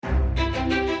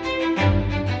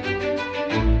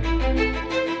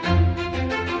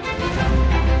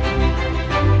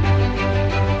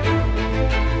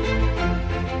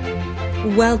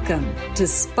Welcome to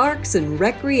Sparks and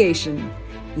Recreation,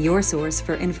 your source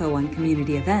for info on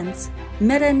community events,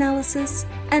 meta-analysis,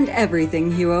 and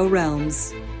everything Hero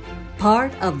Realms.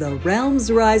 Part of the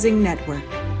Realms Rising Network.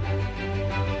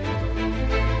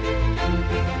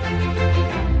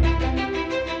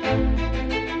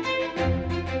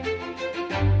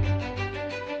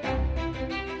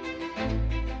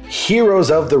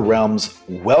 Heroes of the Realms,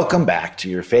 welcome back to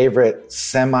your favorite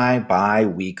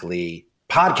semi-bi-weekly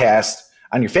podcast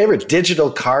on your favorite digital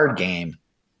card game,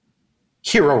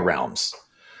 Hero Realms.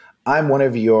 I'm one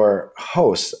of your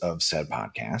hosts of said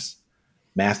podcast,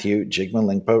 Matthew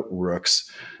Jigma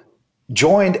Rooks,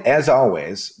 joined as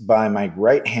always by my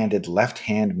right-handed,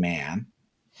 left-hand man,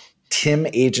 Tim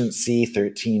Agent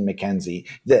C13 McKenzie,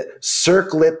 the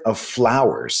circlet of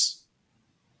flowers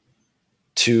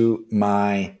to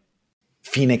my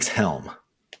Phoenix Helm.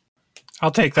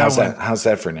 I'll take that one. How's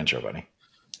that for an intro, buddy?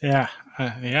 Yeah.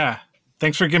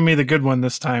 Thanks for giving me the good one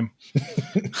this time.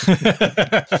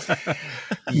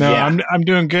 I'm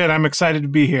doing good. I'm excited to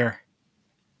be here.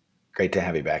 Great to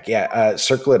have you back. Yeah,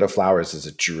 Circlet of Flowers is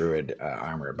a druid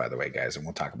armor, by the way, guys, and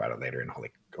we'll talk about it later. And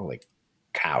holy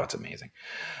cow, it's amazing.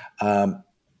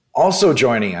 Also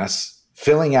joining us,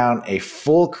 filling out a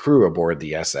full crew aboard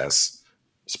the SS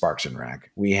Sparks and Rec,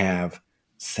 we have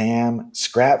Sam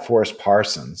Scrapforce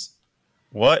Parsons.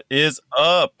 What is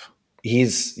up?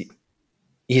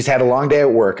 He's had a long day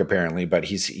at work apparently, but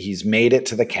he's made it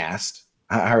to the cast.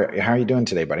 How are you doing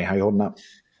today, buddy? How are you holding up?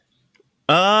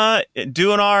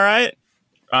 Doing all right.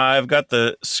 I've got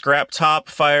the scrap top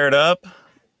fired up.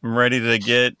 I'm ready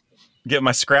to get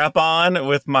my scrap on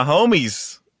with my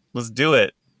homies. Let's do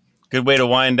it. Good way to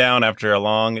wind down after a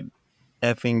long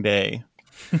effing day.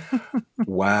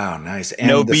 Wow, nice.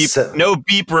 And no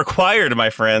beep required, my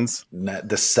friends.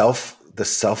 The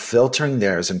self-filtering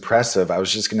there is impressive. I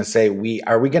was just going to say,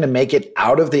 are we going to make it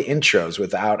out of the intros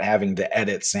without having to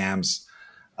edit Sam's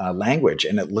language?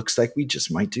 And it looks like we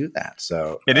just might do that.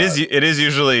 So it is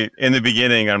usually in the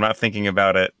beginning. I'm not thinking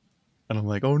about it, and I'm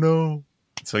like, oh no.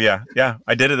 So yeah,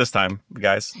 I did it this time,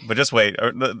 guys. But just wait.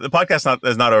 The podcast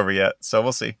is not over yet, so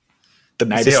we'll see. The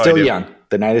night is still young.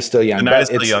 The night is still young.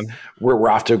 We're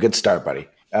off to a good start, buddy.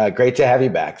 Great to have you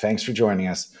back. Thanks for joining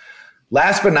us.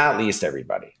 Last but not least,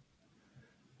 everybody,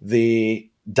 the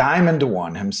Diamond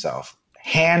One himself,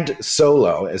 Hand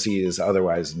Solo, as he is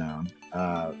otherwise known.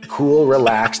 Cool,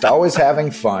 relaxed, always having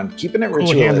fun, keeping it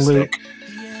ritualistic.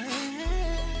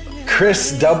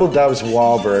 Chris Double Dubs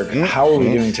Wahlberg, how are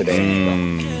we doing today?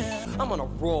 I'm on a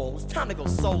roll. It's time to go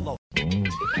solo.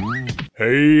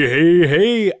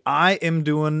 Hey, I am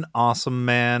doing awesome,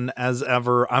 man, as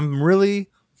ever. I'm really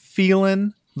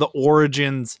feeling the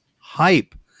Origins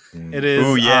hype. It is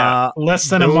less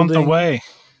than a month away.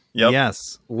 Yep.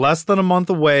 Yes, less than a month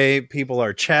away. People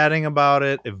are chatting about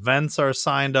it. Events are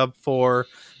signed up for.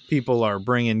 People are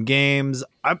bringing games.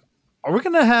 Are we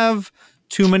going to have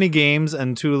too many games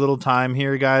and too little time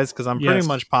here, guys? Because I'm pretty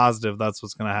much positive that's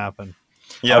what's going to happen.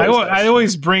 Yeah, I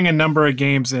always bring a number of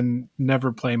games and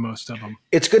never play most of them.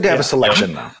 It's good to have a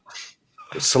selection, though.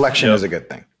 Selection is a good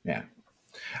thing. Yeah,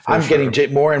 I'm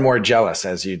getting more and more jealous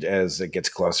as it gets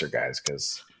closer, guys.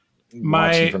 Because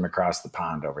watching from across the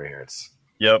pond over here,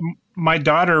 my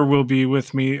daughter will be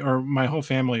with me, or my whole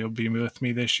family will be with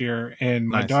me this year, and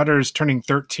my daughter is turning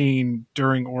 13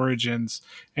 during Origins,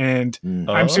 and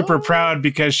I'm super proud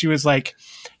because she was like,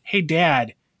 "Hey,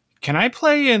 Dad, can I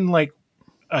play in like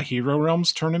a Hero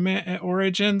Realms tournament at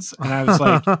Origins?" And I was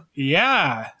like,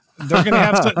 "Yeah, they're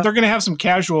gonna have some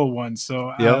casual ones,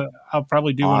 so I'll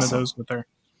probably do one of those with her."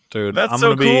 Dude, that's I'm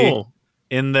so gonna cool. Be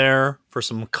in there for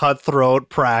some cutthroat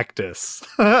practice.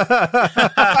 Double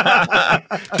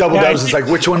Dubs is like,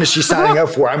 which one is she signing up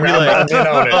for? I'm in on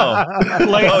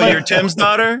it. You're Tim's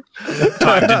daughter?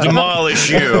 Time to demolish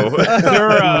you.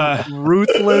 They're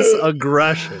ruthless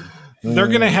aggression. They're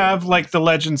going to have like the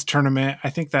Legends tournament. I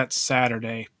think that's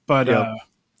Saturday, but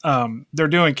they're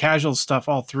doing casual stuff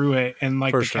all through it. And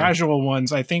like casual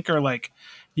ones, I think are like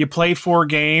you play 4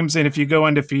 games, and if you go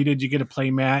undefeated, you get a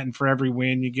play mat, and for every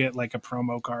win, you get like a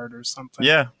promo card or something.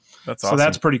 Yeah, that's awesome. So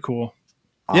that's pretty cool.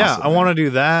 Yeah, I want to do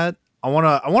that. I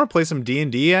want to play some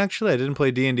D&D. Actually, I didn't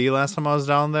play D&D last time I was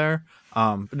down there.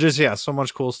 So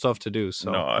much cool stuff to do.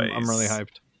 So nice. I'm really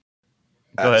hyped.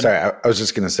 Sorry, I was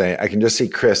just going to say, I can just see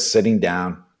Chris sitting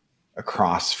down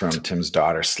across from Tim's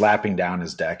daughter, slapping down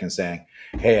his deck and saying,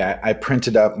 "Hey, I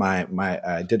printed up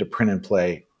I did a print and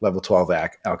play level 12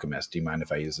 Alchemist. Do you mind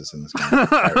if I use this in this game?"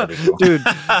 Cool. Dude,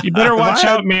 you better watch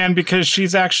out, man, because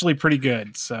she's actually pretty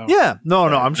good. So no,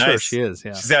 I'm sure she is.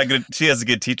 Yeah, she has a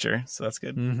good teacher, so that's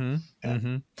good.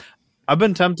 I've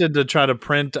been tempted to try to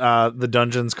print the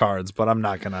Dungeons cards, but I'm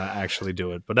not going to actually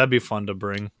do it. But that'd be fun to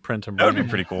print and bring. That would be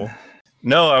pretty cool.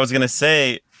 No, I was going to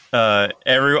say,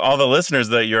 all the listeners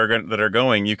that are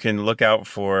going, you can look out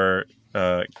for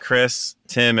Chris,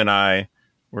 Tim, and I.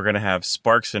 We're going to have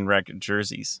Sparks and Rec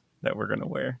jerseys that we're going to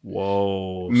wear.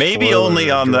 Whoa. Maybe only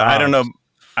on I don't know.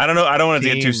 I don't want it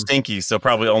to get too stinky, so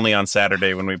probably only on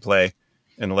Saturday when we play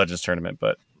in the Legends tournament,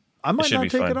 but I might not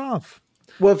take it off.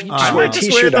 Well, if you just wear a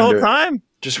t-shirt the whole under time,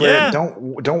 just wear it.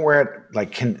 Don't wear it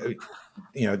like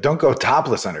don't go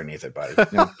topless underneath it, buddy.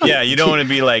 Yeah, you don't want to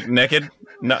be like naked.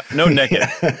 No naked.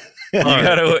 You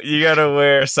gotta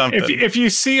wear something. If you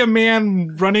see a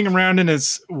man running around in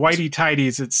his whitey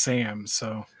tighties, it's Sam.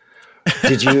 So,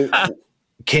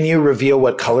 can you reveal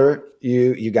what color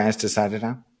you guys decided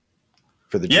on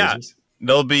for the jerseys? Yeah,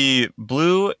 they'll be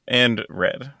blue and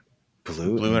red.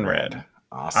 Blue and red.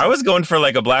 Awesome. I was going for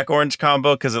like a black-orange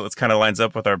combo because it kind of lines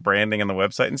up with our branding on the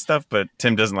website and stuff, but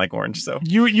Tim doesn't like orange, so.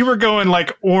 You were going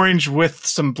like orange with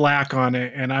some black on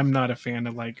it, and I'm not a fan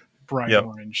of like bright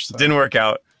orange. So. Didn't work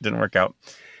out.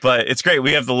 But it's great.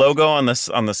 We have the logo on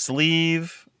the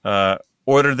sleeve.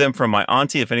 Ordered them from my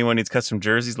auntie. If anyone needs custom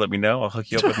jerseys, let me know. I'll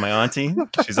hook you up with my auntie.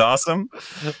 She's awesome.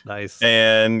 Nice.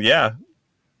 And yeah,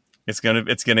 it's gonna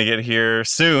get here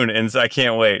soon, and I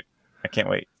can't wait.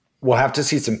 We'll have to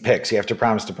see some pics. You have to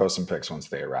promise to post some pics once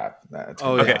they arrive.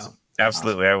 Okay. Awesome.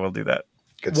 Absolutely. Awesome. I will do that.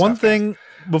 Good One stuff, thing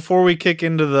before we kick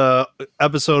into the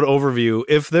episode overview,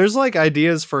 if there's like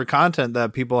ideas for content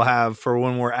that people have for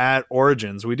when we're at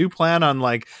Origins, we do plan on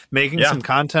like making some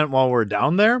content while we're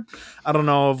down there. I don't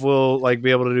know if we'll like be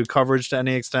able to do coverage to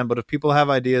any extent, but if people have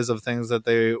ideas of things that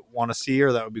they want to see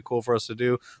or that would be cool for us to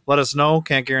do, let us know.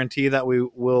 Can't guarantee that we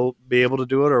will be able to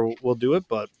do it or we'll do it,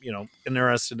 but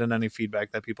interested in any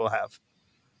feedback that people have.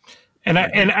 And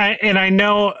I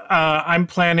know I'm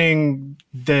planning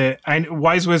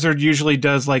Wise Wizard usually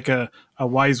does like a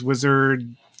Wise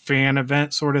Wizard fan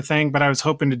event sort of thing, but I was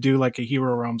hoping to do like a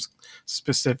Hero Realms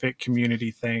specific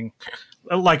community thing,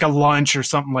 like a lunch or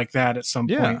something like that at some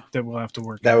point that we'll have to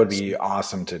work. That would be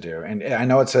awesome to do. And I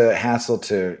know it's a hassle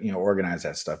to organize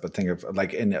that stuff, but think of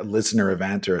like in a listener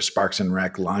event or a Sparks and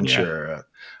Rec lunch or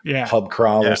a pub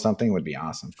crawl or something would be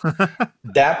awesome.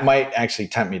 That might actually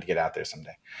tempt me to get out there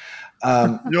someday.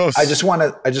 Yes. I just want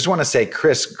to say,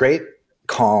 Chris, great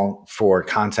call for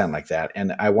content like that.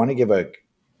 And I want to give a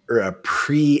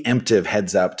preemptive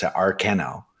heads up to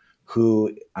Arkeno,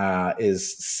 who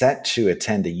is set to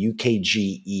attend a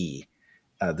UKGE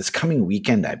this coming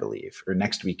weekend, I believe, or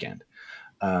next weekend,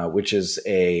 which is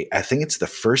I think it's the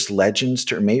first Legends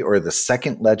tournament or the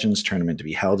second Legends tournament to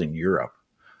be held in Europe.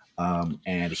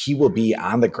 And he will be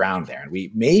on the ground there. And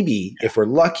if we're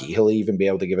lucky, he'll even be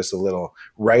able to give us a little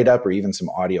write-up or even some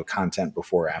audio content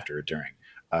before, after, or during.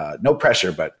 No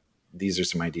pressure, but these are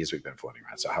some ideas we've been floating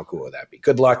around. So how cool would that be?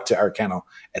 Good luck to Arkeno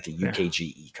at the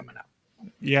UKGE coming up.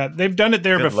 Yeah, they've done it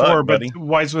there before, but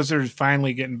Wise Wizard is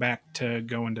finally getting back to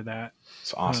going to that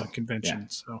awesome convention. Yeah.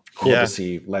 So cool to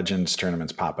see Legends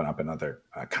tournaments popping up in other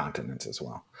continents as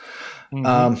well.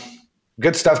 Mm-hmm.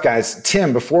 Good stuff, guys.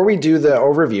 Tim, before we do the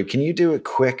overview, can you do a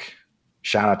quick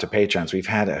shout out to patrons? We've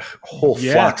had a whole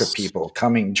flock of people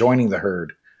joining the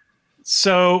herd.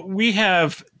 So we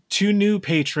have 2 new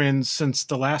patrons since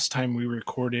the last time we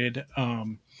recorded.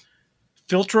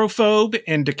 Filtrophobe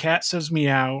and Decat Says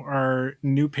Meow are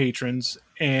new patrons.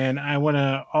 And I want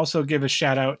to also give a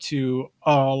shout out to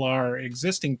all our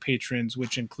existing patrons,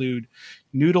 which include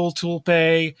Noodle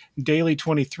Tulpe, Daily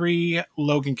 23,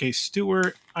 Logan K.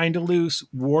 Stewart, Eindaloose,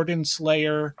 Warden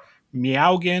Slayer,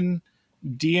 Meowgan,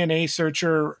 DNA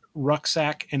Searcher,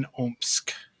 Rucksack, and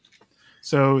Omsk.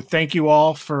 So thank you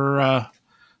all for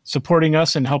supporting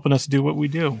us and helping us do what we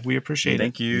do. We appreciate it.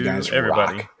 Thank you, guys,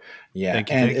 everybody. rock. Yeah, thank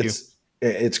you.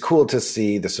 It's cool to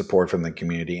see the support from the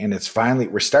community, and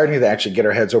we're starting to actually get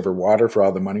our heads over water for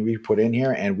all the money we put in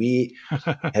here, and we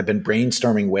have been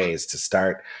brainstorming ways to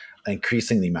start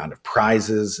increasing the amount of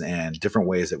prizes and different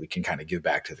ways that we can kind of give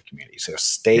back to the community. So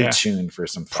stay tuned for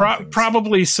some fun things.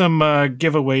 Probably some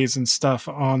giveaways and stuff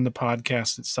on the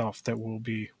podcast itself that we'll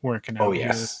be working out. Oh,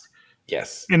 yes.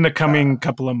 In the coming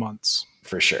couple of months.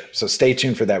 For sure. So stay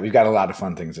tuned for that. We've got a lot of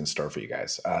fun things in store for you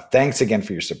guys. Thanks again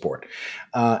for your support.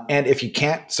 And if you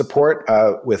can't support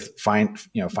with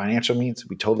financial means,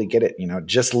 we totally get it.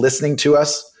 Just listening to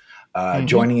us,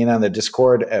 joining in on the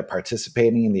Discord,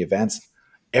 participating in the events,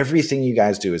 everything you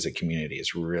guys do as a community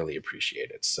is really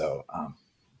appreciated. So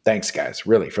thanks, guys,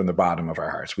 really from the bottom of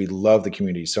our hearts. We love the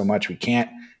community so much. We can't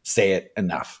say it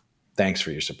enough. Thanks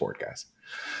for your support, guys.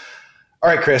 All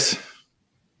right, Chris.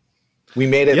 We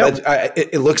made it. Yep.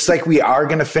 It looks like we are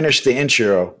going to finish the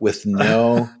intro with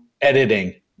no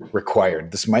editing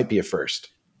required. This might be a first.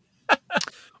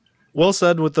 Well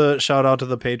said with the shout out to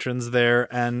the patrons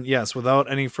there. And yes, without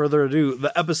any further ado,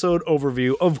 the episode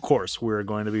overview. Of course, we're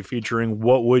going to be featuring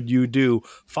What Would You Do?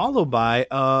 Followed by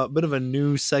a bit of a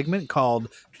new segment called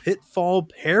Pitfall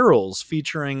Perils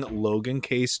featuring Logan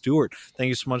K. Stewart. Thank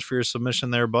you so much for your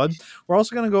submission there, bud. We're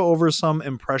also going to go over some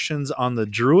impressions on the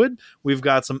Druid. We've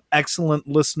got some excellent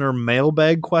listener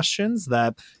mailbag questions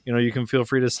that, you can feel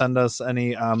free to send us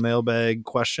any mailbag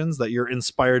questions that you're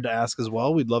inspired to ask as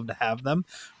well. We'd love to have them.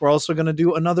 We're also going to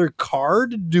do another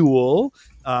card duel,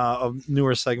 a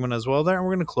newer segment as well there, and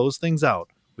we're going to close things out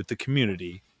with the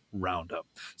community roundup.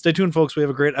 Stay tuned, folks. We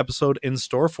have a great episode in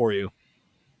store for you.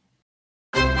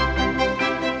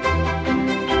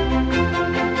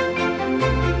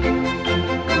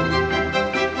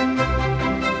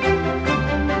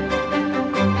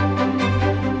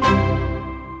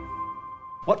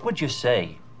 What would you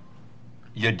say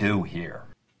you do here?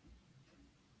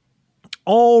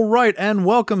 All right, and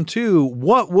welcome to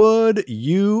What Would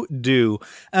You Do?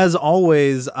 As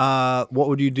always, What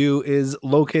Would You Do is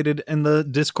located in the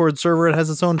Discord server. It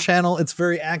has its own channel. It's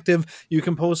very active. You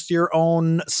can post your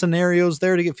own scenarios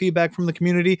there to get feedback from the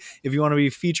community. If you want to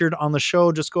be featured on the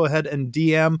show, just go ahead and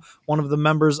DM one of the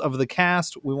members of the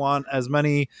cast. We want as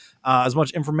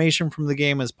much information from the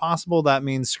game as possible. That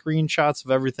means screenshots of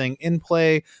everything in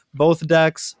play, both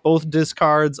decks, both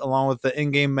discards, along with the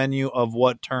in-game menu of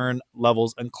what turn, levels,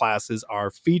 and classes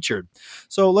are featured.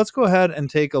 So let's go ahead and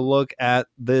take a look at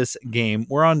this game.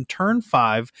 We're on turn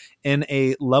 5 in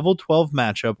a level 12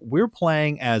 matchup. We're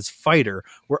playing as fighter.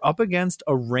 We're up against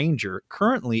a ranger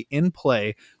currently in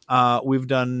play.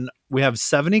 We have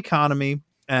 7 economy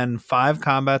and 5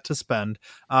 combat to spend,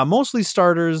 mostly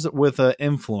starters with an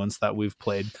influence that we've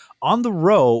played. On the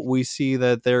row, we see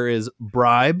that there is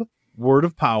Bribe, Word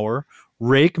of Power,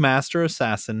 Rake Master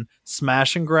Assassin,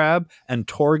 Smash and Grab, and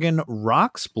Torgon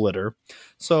Rock Splitter.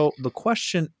 So the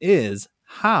question is,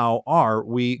 how are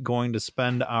we going to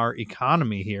spend our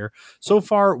economy here? So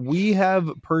far, we have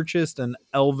purchased an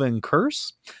Elven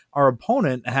Curse. Our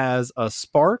opponent has a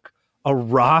Spark, a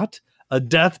Rot, a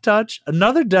Death Touch,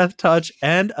 another Death Touch,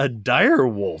 and a Dire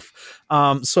Wolf.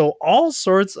 So all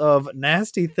sorts of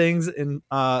nasty things in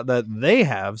that they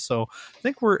have. So I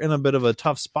think we're in a bit of a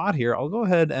tough spot here. I'll go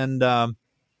ahead and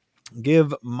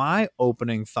give my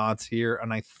opening thoughts here.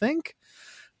 And I think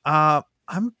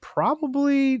I'm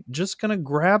probably just going to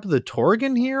grab the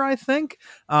Torgon here, I think.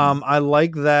 I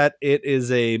like that it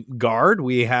is a guard.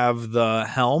 We have the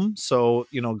helm, so,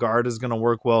 guard is going to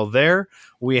work well there.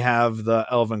 We have the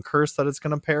Elven Curse that it's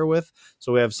going to pair with,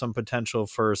 so we have some potential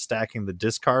for stacking the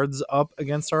discards up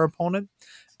against our opponent.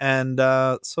 And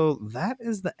so that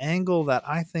is the angle that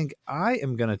I think I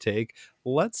am going to take.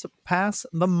 Let's pass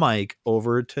the mic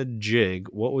over to Jig.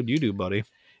 What would you do, buddy?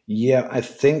 Yeah, I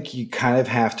think you kind of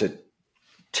have to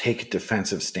take a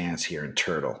defensive stance here in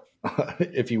Turtle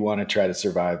if you want to try to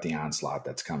survive the onslaught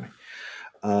that's coming.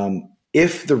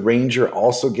 If the Ranger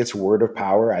also gets Word of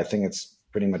Power, I think it's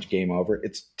pretty much game over.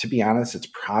 To be honest, it's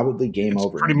probably game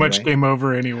over. Pretty much game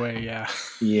over anyway, yeah.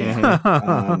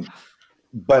 Yeah.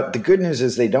 But the good news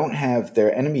is they don't have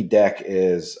their enemy deck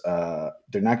is they're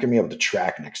not going to be able to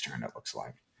track next turn, it looks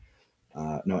like.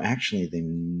 No, actually,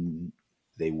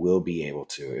 they will be able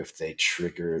to if they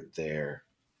trigger their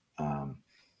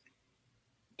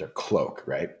cloak,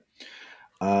 right?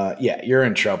 Yeah, you're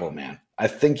in trouble, man. I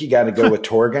think you got to go with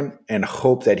Torgon and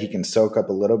hope that he can soak up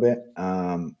a little bit.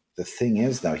 The thing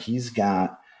is, though, he's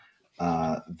got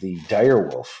the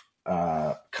Direwolf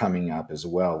coming up as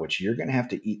well, which you're going to have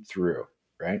to eat through,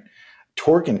 right?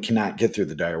 Torgon cannot get through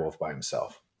the Direwolf by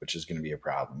himself, which is going to be a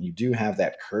problem. You do have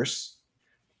that curse,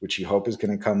 which you hope is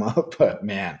going to come up, but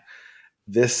man,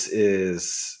 this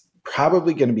is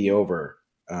probably going to be over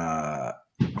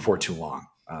for too long.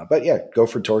 But yeah, go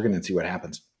for Torgon and see what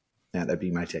happens. Yeah, that'd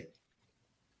be my take.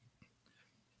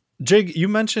 Jig, you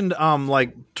mentioned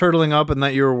like turtling up and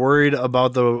that you were worried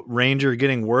about the Ranger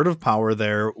getting Word of Power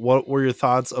there. What were your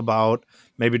thoughts about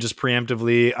maybe just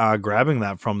preemptively grabbing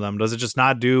that from them? Does it just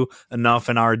not do enough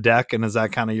in our deck? And is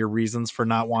that kind of your reasons for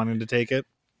not wanting to take it?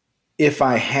 If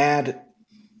I had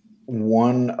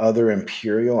one other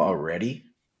Imperial already,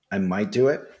 I might do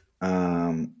it.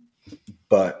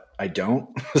 But I don't.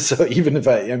 So even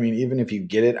if you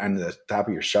get it on the top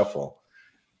of your shuffle,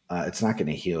 it's not going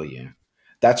to heal you.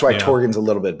 That's why Torgon's a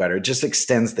little bit better. It just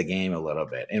extends the game a little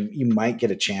bit, and you might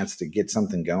get a chance to get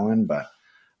something going. But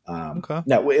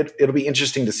no, it'll be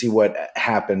interesting to see what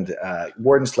happened.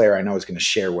 Warden Slayer, I know, is going to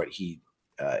share what he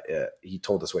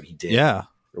told us what he did. Yeah,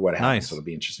 or what happened. Nice. So it'll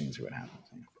be interesting to see what happens.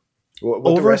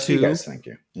 What the rest of you guys think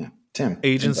here? Yeah, Tim.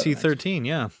 Agency 13.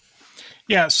 Yeah.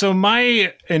 Yeah, so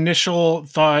my initial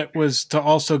thought was to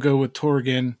also go with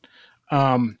Torgen.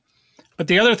 But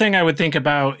the other thing I would think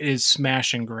about is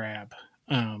smash and grab.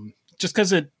 Just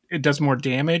because it does more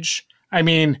damage. I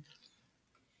mean,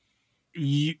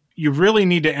 you really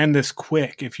need to end this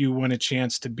quick if you want a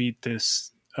chance to beat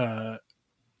this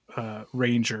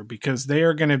Ranger, because they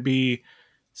are going to be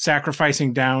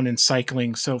sacrificing down and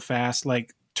cycling so fast.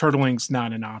 Like, turtling's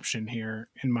not an option here,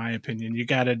 in my opinion. You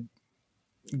got to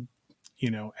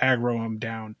aggro them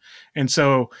down. And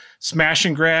so smash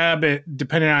and grab, it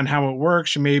depending on how it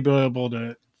works, you may be able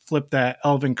to flip that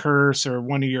Elven Curse or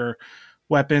one of your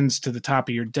weapons to the top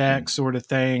of your deck sort of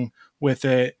thing with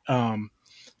it,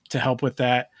 to help with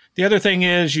that. The other thing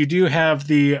is you do have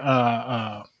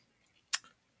the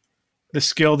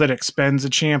skill that expends a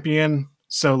champion.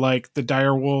 So like the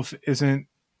Direwolf isn't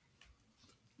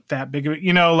that big of it,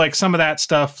 like some of that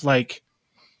stuff, like,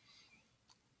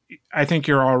 I think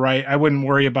you're all right. I wouldn't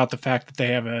worry about the fact that they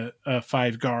have a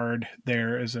 5 guard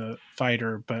there as a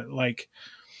fighter, but like,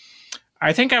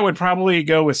 I think I would probably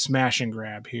go with smash and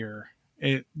grab here.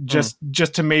 It just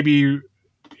to maybe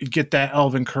get that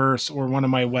Elven Curse or one of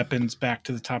my weapons back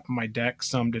to the top of my deck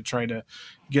some to try to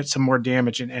get some more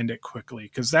damage and end it quickly.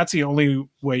 Because that's the only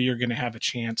way you're going to have a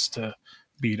chance to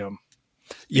beat them.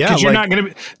 Yeah. Because you're not going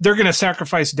to, they're going to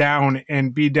sacrifice down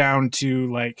and be down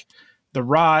to like the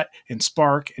Rot and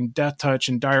Spark and Death Touch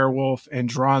and Direwolf and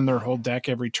draw on their whole deck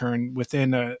every turn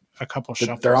within a couple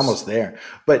shuffles. They're almost there.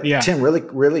 But yeah. Tim,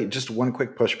 really, just one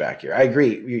quick pushback here. I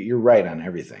agree. You're right on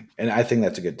everything. And I think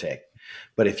that's a good take.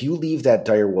 But if you leave that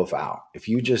Direwolf out, if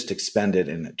you just expend it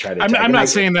and try to... I'm not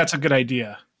saying that's a good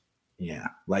idea. Yeah.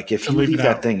 Like if you leave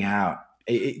that thing out,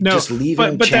 just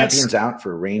leaving champions out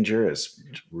for a Ranger is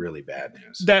really bad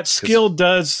news. That skill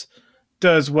does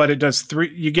what it does.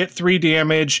 You get 3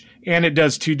 damage and it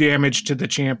does 2 damage to the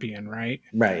champion, right?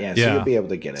 Right. Yeah. So you'll be able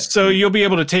to get it. So you'll be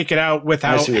able to take it out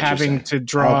without having to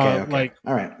draw. Okay. Like,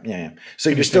 all right. Yeah.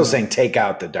 So you're still saying take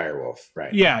out the Direwolf,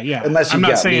 right? Yeah. Unless I'm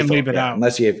not saying lethal, leave it out.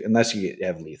 Unless you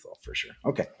have lethal for sure.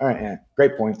 Okay. All right. Yeah.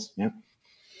 Great points. Yeah.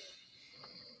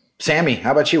 Sammy,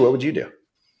 how about you? What would you do?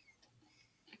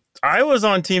 I was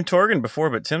on Team Torgen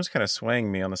before, but Tim's kind of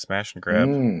swaying me on the smash and grab.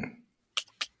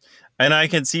 And I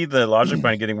can see the logic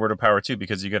behind getting Word of Power too,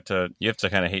 because you have to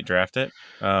kind of hate draft it.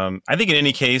 I think in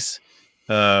any case,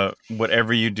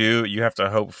 whatever you do, you have to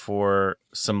hope for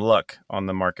some luck on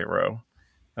the market row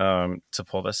to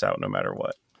pull this out, no matter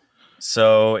what.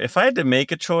 So if I had to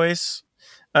make a choice,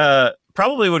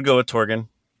 probably would go with Torgen.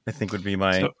 I think would be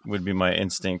my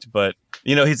instinct. But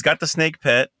he's got the snake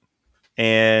pet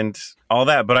and all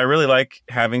that. But I really like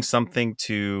having something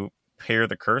to pair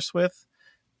the curse with.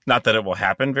 Not that it will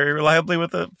happen very reliably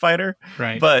with a fighter,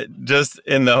 right? But just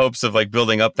in the hopes of like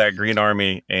building up that green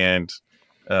army and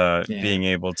being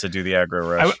able to do the aggro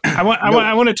rush. I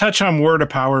want to touch on Word of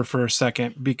Power for a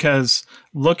second, because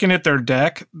looking at their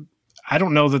deck, I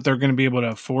don't know that they're going to be able to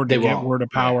afford to get Word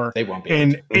of Power. Yeah, they won't be.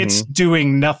 And it's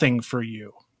doing nothing for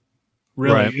you.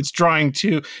 Really, right. It's drawing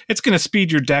 2. It's going to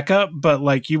speed your deck up, but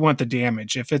like you want the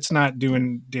damage. If it's not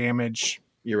doing damage.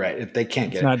 You're right. If they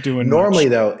can't get it's not doing normally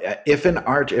much. Though, if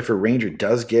a Ranger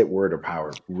does get Word of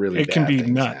Power, really it can be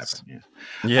nuts.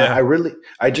 Yeah.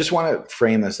 I just want to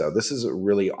frame this though. This is a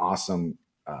really awesome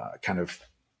kind of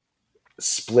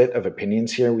split of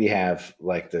opinions here. We have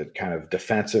like the kind of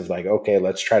defensive, like, okay,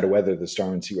 let's try to weather the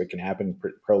storm and see what can happen,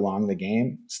 prolong the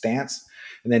game stance.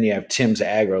 And then you have Tim's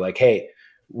aggro, like, hey,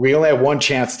 we only have one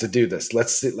chance to do this.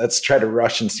 Let's try to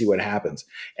rush and see what happens.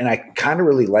 And I kind of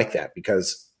really like that,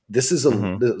 because this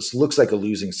looks like a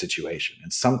losing situation.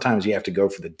 And sometimes you have to go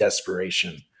for the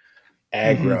desperation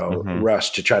aggro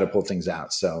rush to try to pull things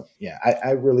out. So yeah,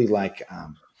 I really like,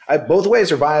 both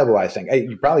ways are viable. I think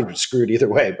you probably screwed either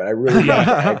way, but I really like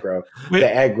the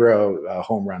aggro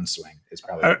home run swing is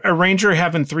probably a Ranger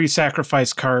having 3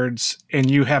 sacrifice cards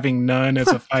and you having none as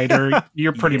a fighter.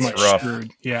 You're pretty much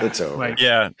screwed. Yeah, it's over.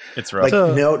 It's rough.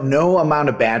 Like no amount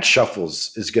of bad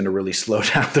shuffles is going to really slow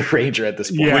down the Ranger at this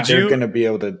point. Yeah. They're going to be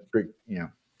able to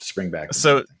spring back.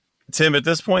 So Tim, at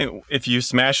this point, if you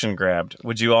smash and grabbed,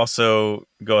 would you also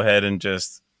go ahead and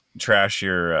just trash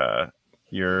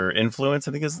your influence?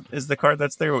 I think is the card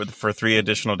that's there for 3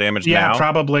 additional damage. Yeah, now?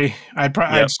 Probably.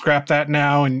 I'd scrap that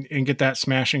now and get that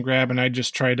smash and grab, and I'd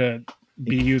just try to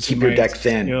be using keep your deck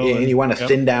thin, and you want to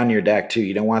thin down your deck too.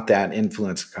 You don't want that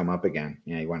influence to come up again.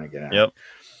 Yeah, you want to get out.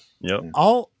 Yep.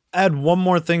 I'll add one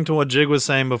more thing to what Jig was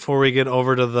saying before we get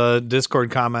over to the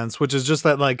Discord comments, which is just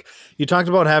that, like, you talked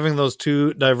about having those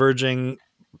 2 diverging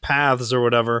paths or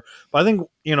whatever, but I think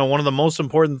one of the most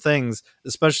important things,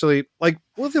 especially like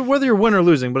whether you're winning or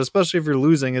losing, but especially if you're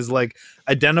losing, is like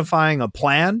identifying a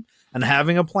plan and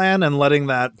having a plan and letting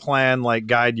that plan like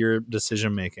guide your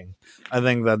decision making. I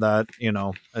think that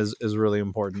is really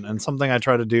important, and something I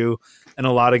try to do in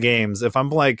a lot of games. If I'm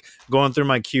like going through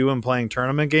my queue and playing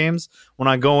tournament games, when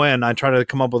I go in, I try to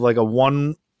come up with like a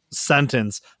one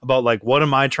sentence about like what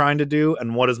am I trying to do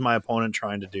and what is my opponent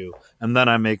trying to do, and then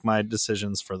I make my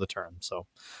decisions for the turn. So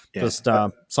just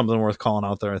something worth calling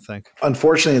out there, I think.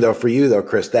 Unfortunately though, for you though,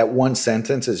 Chris, that one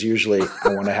sentence is usually I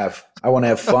want to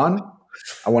have fun,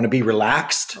 I want to be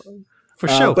relaxed, for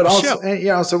sure, but also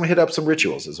hit up some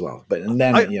rituals as well, and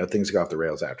then things go off the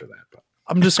rails after that. But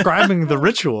I'm describing the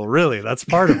ritual, really. That's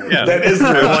part of it. Yeah, that is.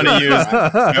 I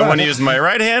want to use my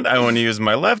right hand. I want to use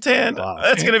my left hand. Wow.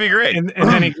 That's going to be great. And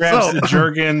then he grabs the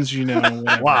Jergens,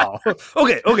 Whatever. Wow.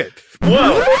 Okay.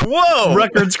 Whoa.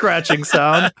 Record scratching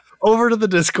sound. Over to the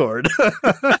Discord.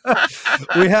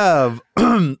 We have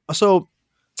so.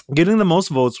 Getting the most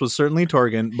votes was certainly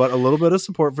Torgen, but a little bit of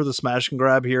support for the smash and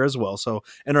grab here as well. So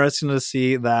interesting to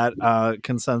see that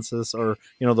consensus or,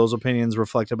 those opinions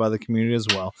reflected by the community as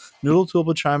well. Noodle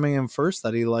Tulpa chiming in first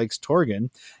that he likes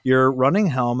Torgen. You're running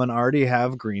Helm and already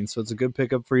have green, so it's a good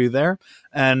pickup for you there.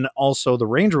 And also the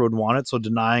Ranger would want it, so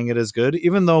denying it is good,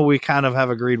 even though we kind of have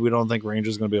agreed we don't think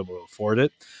Ranger's going to be able to afford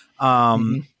it.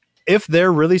 If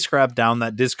they're really scrapped down,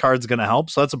 that discard's going to help.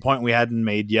 So that's a point we hadn't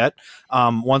made yet.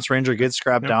 Once Ranger gets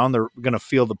scrapped down, they're going to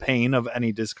feel the pain of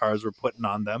any discards we're putting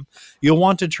on them. You'll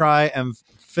want to try and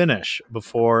finish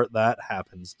before that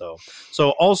happens, though. So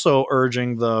also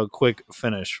urging the quick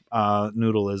finish.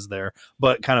 Noodle is there,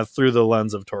 but kind of through the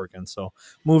lens of Torgen. So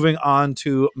moving on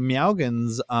to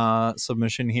Meowgan's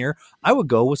submission here, I would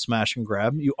go with Smash and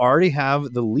Grab. You already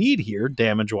have the lead here,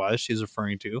 damage-wise, she's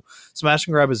referring to. Smash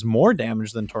and Grab is more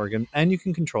damage than Torgen, and you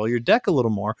can control your deck a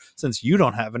little more since you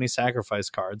don't have any sacrifice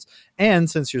cards. And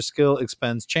since your skill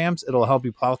expends champs, it'll help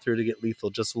you plow through to get lethal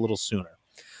just a little sooner.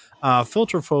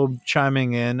 Filterphobe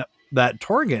chiming in that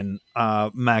Torgen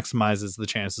maximizes the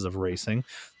chances of racing.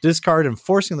 Discard and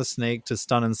forcing the snake to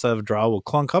stun instead of draw will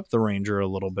clunk up the Ranger a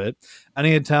little bit.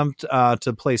 Any attempt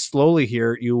to play slowly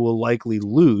here, you will likely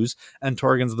lose, and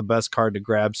Torgen's the best card to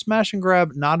grab. Smash and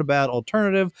Grab, not a bad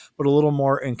alternative, but a little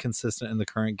more inconsistent in the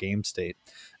current game state.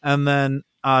 And then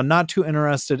not too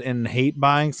interested in hate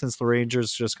buying since the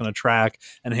Ranger's just going to track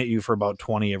and hit you for about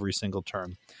 20 every single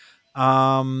turn.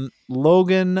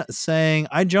 Logan saying,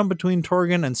 I jump between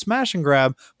Torgen and Smash and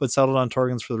Grab, but settled on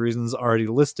Torgen's for the reasons already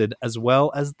listed, as well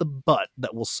as the butt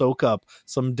that will soak up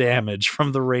some damage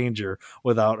from the Ranger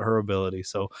without her ability.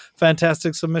 So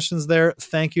fantastic submissions there.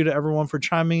 Thank you to everyone for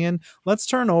chiming in. Let's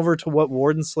turn over to what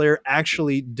Warden Slayer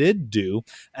actually did do.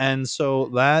 And so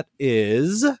that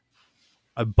is,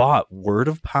 I bought Word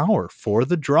of Power for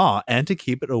the draw and to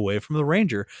keep it away from the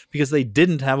Ranger because they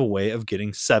didn't have a way of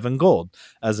getting 7 gold,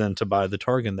 as in to buy the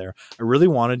Torgen there. I really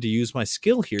wanted to use my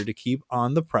skill here to keep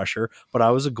on the pressure, but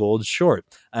I was a gold short.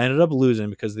 I ended up losing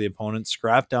because the opponent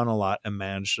scrapped down a lot and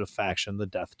managed to faction the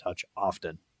Death Touch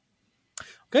often.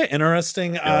 Okay,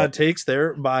 interesting takes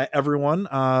there by everyone.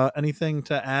 Anything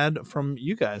to add from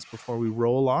you guys before we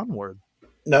roll onward?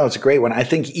 No, it's a great one. I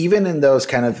think even in those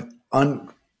kind of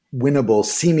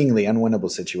seemingly unwinnable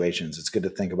situations, it's good to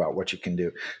think about what you can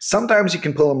do. Sometimes you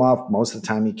can pull them off. Most of the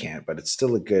time you can't, but it's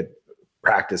still a good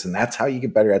practice. And that's how you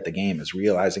get better at the game, is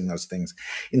realizing those things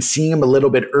and seeing them a little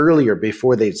bit earlier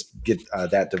before they get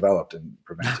that developed and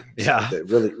preventing. Yeah. So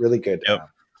really, really good,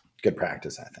 good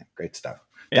practice, I think. Great stuff.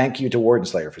 Thank you to Warden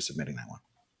Slayer for submitting that one.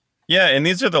 Yeah, and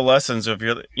these are the lessons of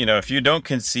if you don't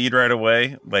concede right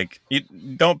away, like you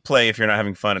don't play if you're not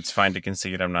having fun. It's fine to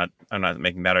concede. I'm not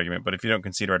making that argument, but if you don't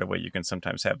concede right away, you can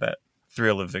sometimes have that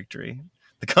thrill of victory,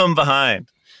 the come behind,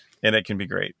 and it can be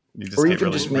great. You just get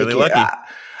really lucky.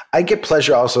 I get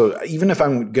pleasure also, even if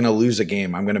I'm going to lose a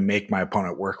game, I'm going to make my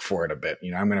opponent work for it a bit.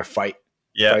 I'm going to fight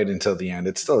until the end.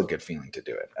 It's still a good feeling to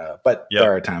do it, but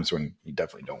there are times when you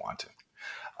definitely don't want to.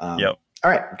 All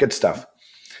right, good stuff.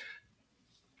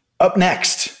 Up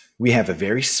next, we have a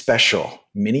very special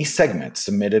mini segment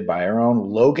submitted by our own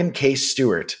Logan K.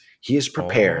 Stewart. He has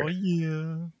prepared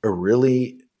a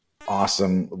really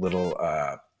awesome little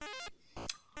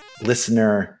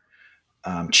listener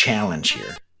challenge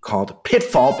here called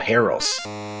Pitfall Perils.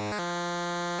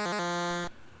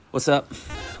 What's up?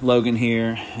 Logan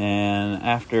here. And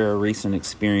after a recent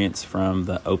experience from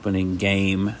the opening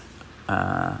game,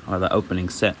 or the opening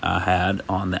set I had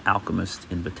on the Alchemist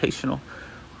Invitational,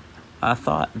 I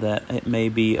thought that it may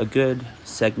be a good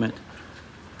segment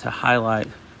to highlight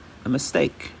a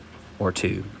mistake or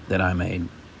two that I made.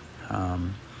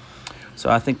 So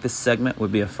I think this segment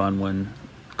would be a fun one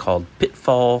called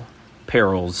Pitfall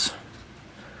Perils.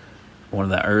 One of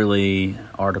the early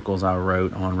articles I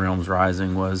wrote on Realms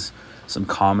Rising was some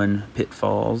common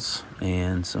pitfalls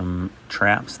and some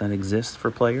traps that exist for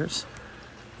players.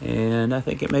 And I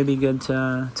think it may be good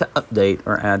to update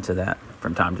or add to that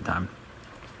from time to time.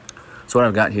 So what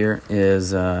I've got here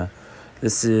is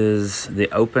this is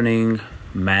the opening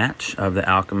match of the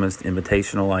Alchemist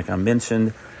Invitational. Like I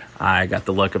mentioned, I got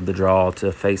the luck of the draw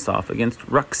to face off against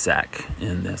Rucksack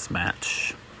in this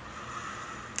match.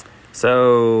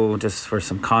 So just for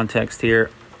some context here,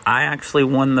 I actually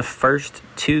won the first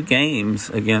 2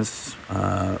 games against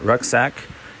Rucksack.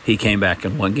 He came back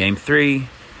and won game 3.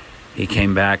 He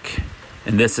came back,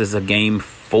 and this is a game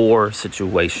 4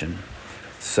 situation.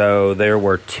 So there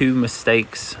were 2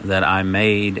 mistakes that I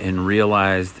made and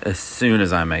realized as soon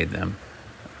as I made them.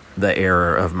 The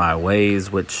error of my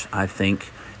ways, which I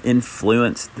think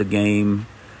influenced the game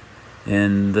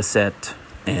in the set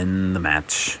and the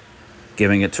match,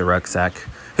 giving it to Rucksack,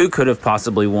 who could have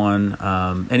possibly won.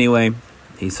 Anyway,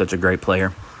 he's such a great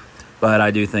player. But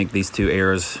I do think these 2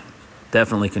 errors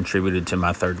definitely contributed to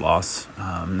my 3rd loss.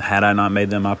 Had I not made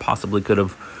them, I possibly could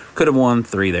have won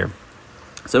 3 there.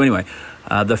 So anyway,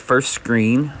 the first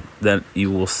screen that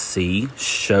you will see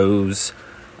shows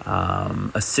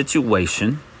a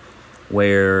situation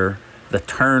where the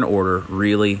turn order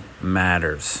really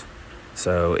matters.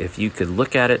 So if you could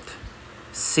look at it,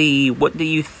 see what do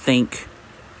you think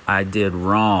I did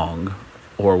wrong,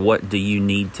 or what do you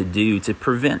need to do to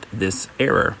prevent this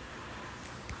error,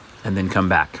 and then come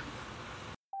back.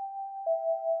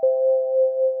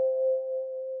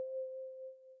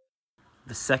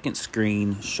 The second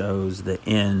screen shows the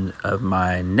end of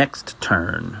my next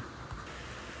turn.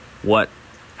 What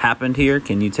happened here?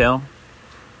 Can you tell?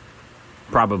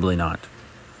 Probably not.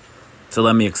 So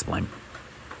let me explain.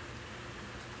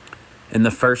 In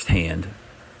the first hand,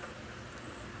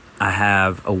 I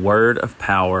have a Word of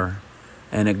Power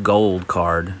and a gold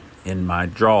card in my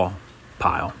draw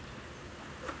pile.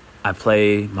 I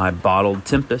play my Bottled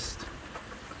Tempest,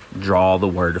 draw the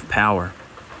Word of Power.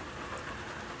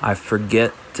 I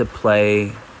forget to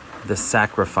play the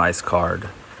Sacrifice card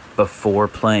before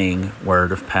playing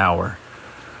Word of Power,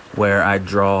 where I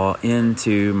draw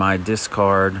into my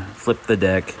discard, flip the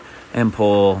deck, and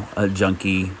pull a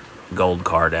junky gold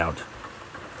card out.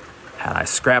 Had I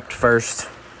scrapped first,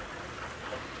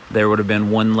 there would have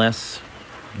been 1 less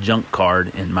junk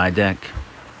card in my deck.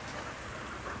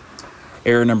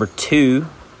 Error number 2,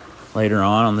 later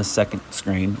on the second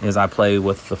screen, is I play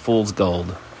with the Fool's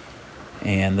Gold.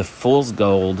 And the Fool's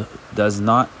Gold does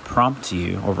not prompt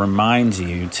you or remind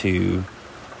you to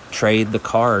trade the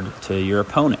card to your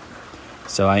opponent.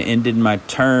 So I ended my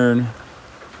turn,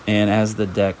 and as the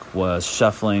deck was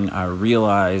shuffling, I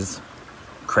realized,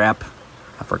 crap,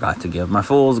 I forgot to give my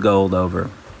Fool's Gold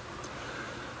over.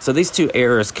 So these 2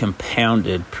 errors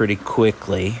compounded pretty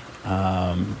quickly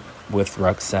with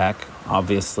Rucksack,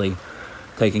 obviously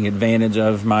taking advantage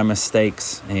of my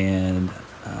mistakes. And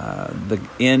the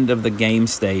end of the game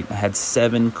state, I had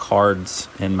 7 cards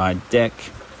in my deck.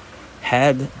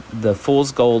 Had the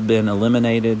Fool's Gold been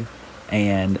eliminated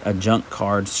and a junk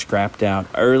card scrapped out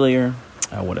earlier,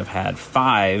 I would have had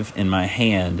 5 in my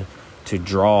hand to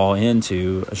draw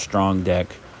into a strong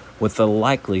deck with the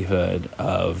likelihood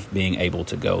of being able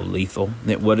to go lethal.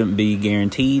 It wouldn't be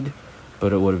guaranteed,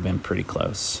 but it would have been pretty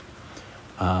close.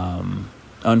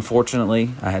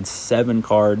 Unfortunately, I had 7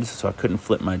 cards, so I couldn't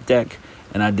flip my deck,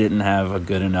 and I didn't have a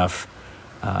good enough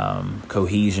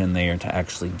cohesion there to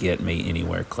actually get me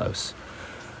anywhere close.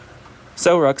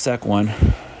 So Rucksack won,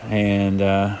 and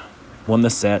won the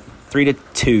set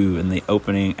 3-2 in the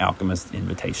opening Alchemist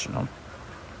Invitational.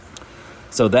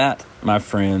 So that, my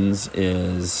friends,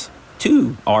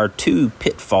 are 2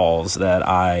 pitfalls that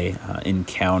I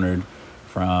encountered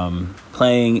from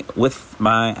playing with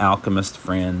my Alchemist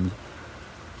friend.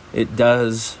 It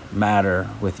does matter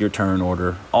with your turn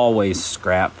order. Always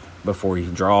scrap before you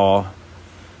draw,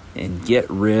 and get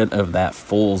rid of that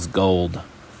Fool's Gold,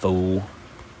 fool.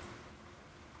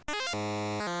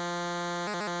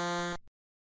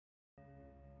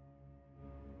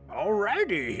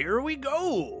 Alrighty, here we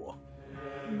go.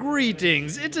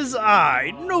 Greetings, it is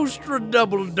I,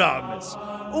 Nostradamus,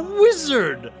 a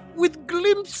wizard with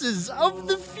glimpses of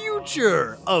the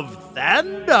future of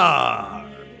Thandar.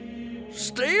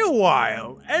 Stay a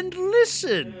while and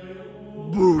listen.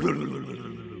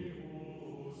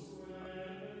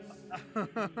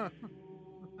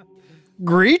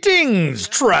 Greetings,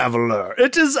 traveler.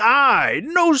 It is I,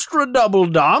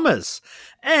 Nostradamus,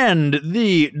 and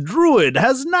the druid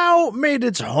has now made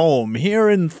its home here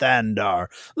in Thandar.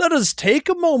 Let us take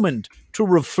a moment to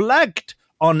reflect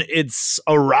on its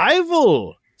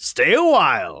arrival. Stay a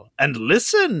while and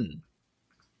listen.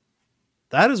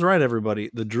 That is right, everybody.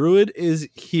 The Druid is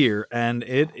here, and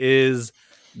it is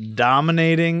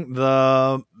dominating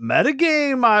the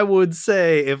metagame, I would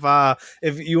say,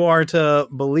 if you are to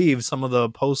believe some of the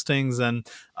postings and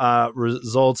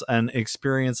results and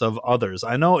experience of others.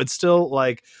 I know it's still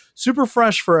like super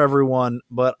fresh for everyone,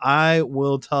 but I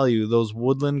will tell you, those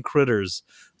woodland critters,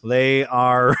 they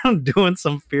are doing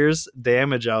some fierce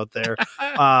damage out there.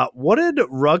 What did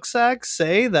Rucksack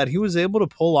say that he was able to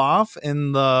pull off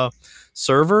in the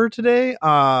server today?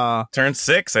 Turn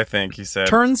 6, I think he said.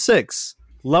 Turn 6,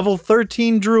 level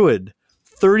 13 Druid,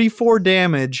 34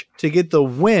 damage to get the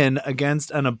win against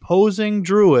an opposing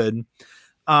Druid.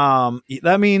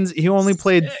 That means he only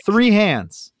played 3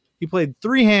 hands. He played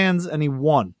 3 hands and he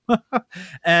won.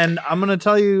 And I'm going to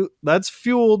tell you, that's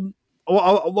fueled.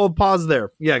 I'll pause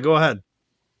there. Yeah, go ahead.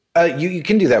 You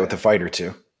can do that with the fighter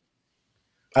too.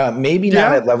 Maybe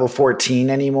not at level 14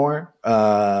 anymore,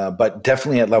 but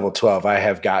definitely at level 12. I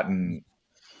have gotten.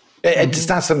 It's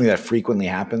not something that frequently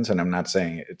happens, and I'm not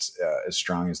saying it's as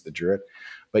strong as the Druid,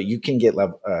 but you can get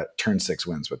turn 6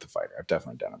 wins with the fighter. I've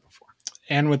definitely done it before,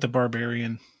 and with the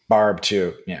barbarian. Barb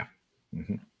too, yeah.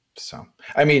 Mm-hmm. So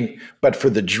I mean, but for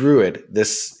the Druid,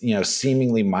 this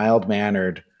seemingly mild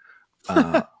mannered.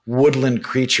 Woodland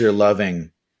creature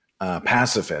loving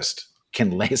pacifist can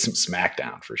lay some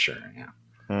smackdown for sure. Yeah.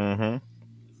 Mm-hmm.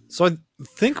 So I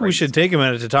think we should take a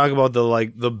minute to talk about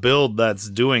the build that's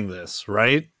doing this,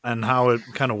 right? And how it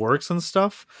kind of works and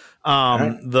stuff.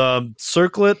 The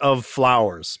Circlet of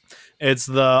Flowers. It's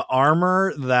the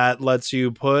armor that lets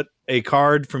you put a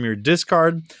card from your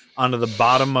discard onto the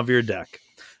bottom of your deck.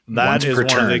 That is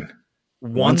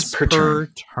once per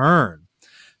turn.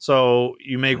 So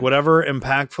you make whatever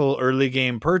impactful early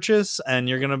game purchase, and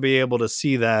you're going to be able to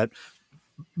see that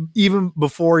even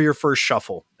before your first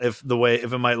shuffle, if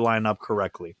it might line up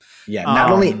correctly. Yeah.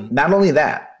 Not only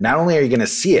that, not only are you going to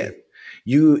see it,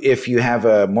 if you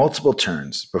have multiple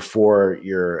turns before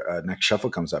your next shuffle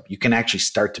comes up, you can actually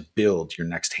start to build your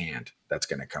next hand that's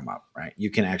going to come up. Right? You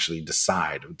can actually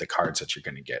decide the cards that you're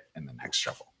going to get in the next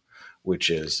shuffle, which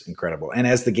is incredible. And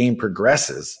as the game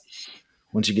progresses,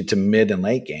 once you get to mid and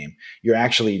late game, you're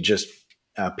actually just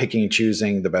picking and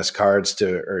choosing the best cards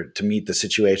to meet the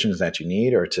situations that you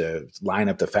need or to line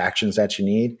up the factions that you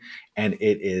need. And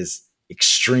it is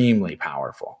extremely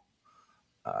powerful.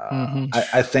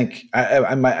 I think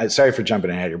I sorry for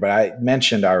jumping ahead here, but I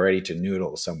mentioned already to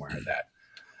Noodle somewhere that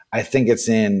I think it's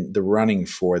in the running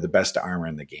for the best armor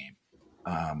in the game.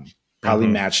 Probably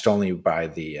matched only by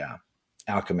the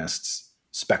Alchemist's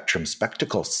Spectrum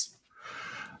Spectacles.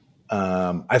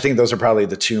 I think those are probably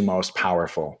the 2 most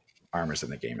powerful armors in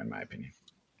the game, in my opinion.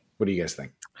 What do you guys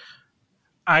think?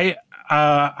 I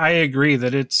agree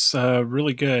that it's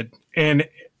really good, and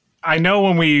I know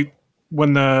when we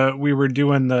were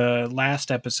doing the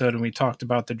last episode and we talked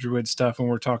about the Druid stuff and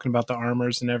we're talking about the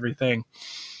armors and everything,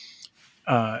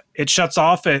 it shuts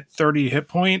off at 30 hit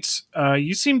points.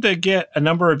 You seem to get a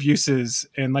number of uses,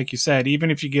 and like you said, even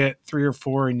if you get 3 or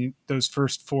 4 and those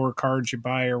first 4 cards you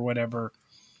buy or whatever.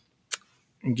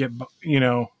 And get,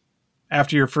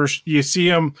 after your first, you see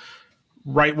them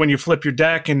right when you flip your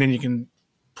deck, and then you can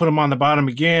put them on the bottom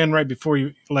again right before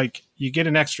you get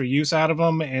an extra use out of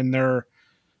them. And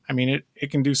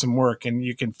it can do some work, and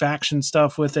you can faction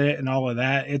stuff with it and all of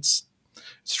that. It's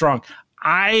strong.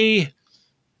 I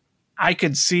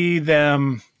could see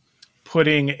them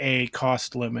putting a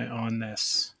cost limit on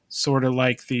this, sort of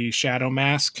like the Shadow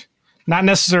Mask. Not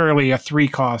necessarily a 3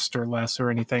 cost or less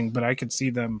or anything, but I could see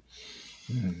them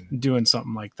doing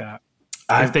something like that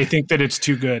if they think that it's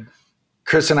too good.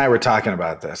 Chris and I were talking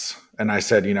about this, and I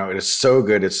said, it is so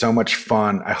good. It's so much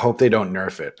fun. I hope they don't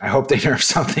nerf it. I hope they nerf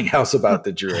something else about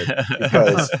the Druid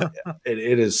because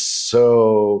it is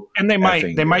so. And they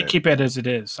might keep it as it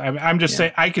is. I'm just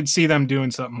saying I could see them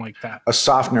doing something like that. A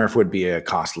soft nerf would be a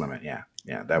cost limit. Yeah,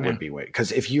 that would be way,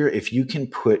 because if you can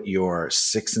put your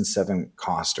 6 and 7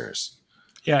 costers,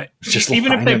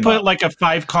 even if they put like a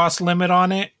 5 cost limit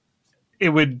on it, it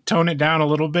would tone it down a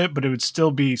little bit, but it would still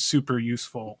be super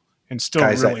useful and still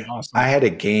really awesome. I had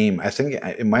a game, I think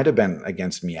it might have been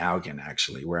against Meowgan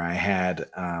actually, where I had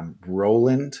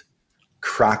Roland,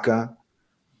 Kraka,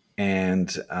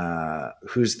 and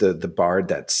who's the bard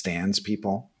that stands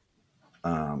people?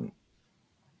 I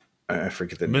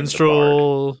forget the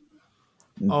Minstrel.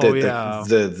 name of the bard.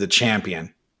 The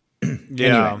champion.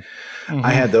 Anyway,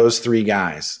 I had those 3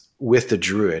 guys with the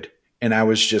Druid, and I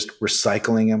was just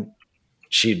recycling them.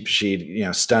 She'd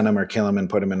stun him or kill him and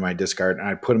put him in my discard, and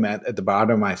I'd put him at the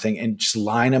bottom of my thing and just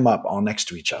line them up all next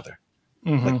to each other.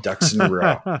 like ducks in a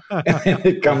row. And then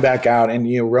it'd come back out,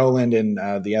 and Roland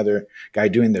and the other guy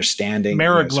doing their standing.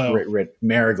 Mariglow.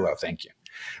 Mariglow, thank you.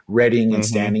 Readying and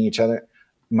standing each other.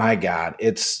 My God,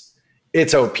 it's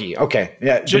OP. Okay,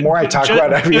 yeah. The more I talk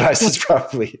about it, I realize it's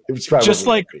probably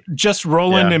just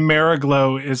Roland and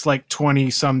Mariglow is like 20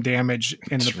 some damage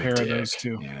in the pair of those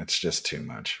two. Yeah, it's just too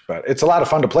much, but it's a lot of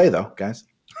fun to play though, guys.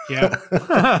 Yeah,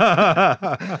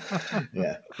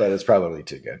 yeah, but it's probably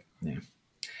too good.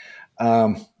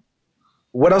 Yeah.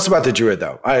 What else about the Druid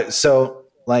though? There's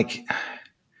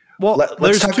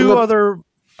two other.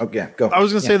 Oh, yeah, go. I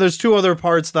was going to say there's two other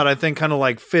parts that I think kind of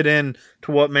like fit in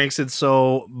to what makes it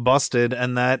so busted,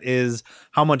 and that is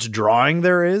how much drawing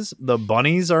there is. The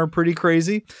bunnies are pretty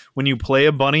crazy. When you play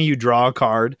a bunny, you draw a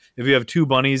card. If you have two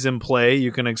bunnies in play,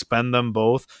 you can expend them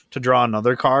both to draw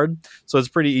another card. So it's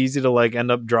pretty easy to like end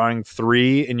up drawing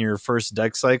 3 in your first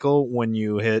deck cycle when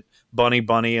you hit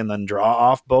bunny, and then draw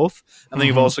off both. And then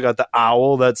you've also got the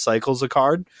owl that cycles a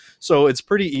card. So it's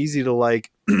pretty easy to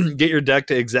like get your deck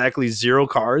to exactly 0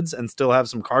 cards and still have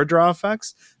some card draw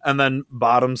effects, and then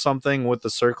bottom something with the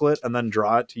circlet and then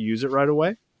draw it to use it right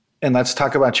away. And let's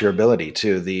talk about your ability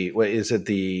too.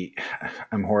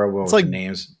 I'm horrible with the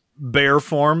names. Bear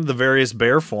form, the various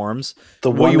bear forms.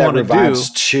 The one that revives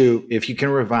 2. If you can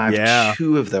revive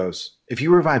 2 of those, if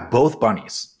you revive both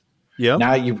bunnies,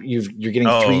 now you're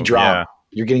getting 3 draw. Yeah.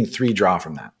 You're getting 3 draw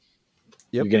from that.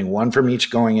 Yep. You're getting 1 from each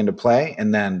going into play,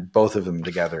 and then both of them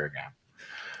together again.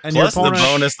 And plus the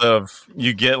bonus of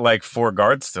you get like 4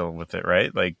 guards still with it,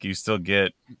 right? Like you still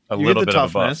get a little bit of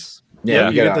a buff. Yeah,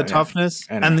 you get the toughness,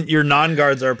 and your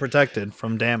non-guards are protected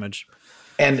from damage.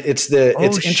 And it's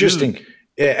interesting.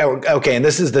 Okay, and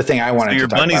this is the thing I wanted to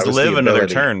talk about. Your bunnies live another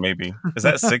turn, maybe. Is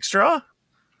that 6 draw?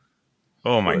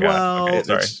 Oh my god! Okay,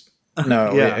 sorry.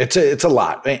 It's a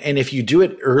lot, and if you do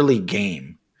it early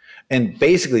game. And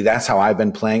basically, that's how I've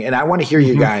been playing. And I want to hear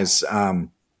you guys'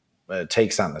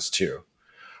 takes on this too.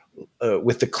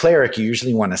 With the cleric, you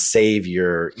usually want to save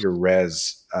your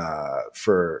res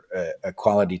for a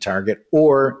quality target,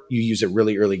 or you use it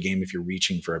really early game if you're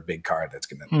reaching for a big card that's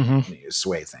going to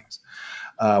sway things.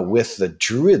 With the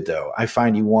Druid, though, I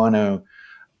find you want to.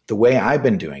 The way I've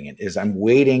been doing it is I'm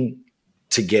waiting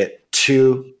to get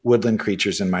 2 woodland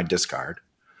creatures in my discard.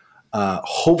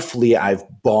 Hopefully, I've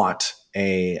bought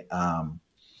a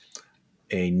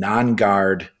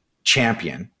non-guard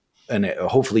champion, and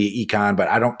hopefully econ, but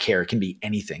I don't care. It can be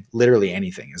anything, literally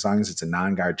anything, as long as it's a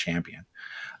non-guard champion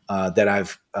that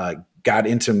I've got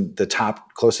into the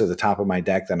top, close to the top of my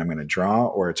deck that I'm going to draw,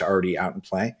 or it's already out in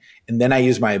play. And then I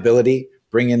use my ability,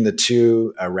 bring in the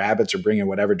 2 rabbits or bring in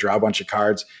whatever, draw a bunch of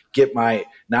cards, get my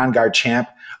non-guard champ.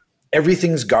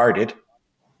 Everything's guarded.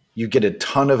 You get a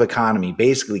ton of economy,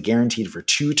 basically guaranteed for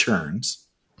 2 turns.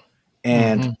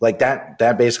 And like that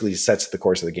basically sets the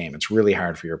course of the game. It's really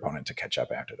hard for your opponent to catch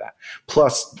up after that.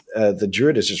 Plus, the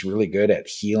Druid is just really good at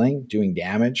healing, doing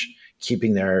damage,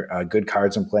 keeping their good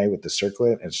cards in play with the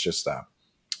circlet. It's just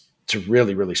it's a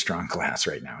really, really strong class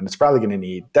right now, and it's probably going to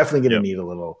need a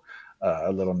little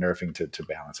nerfing to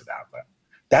balance it out. But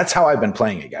that's how I've been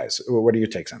playing it, guys. What are your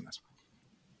takes on this?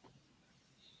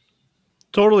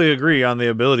 Totally agree on the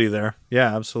ability there.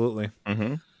 Yeah, absolutely.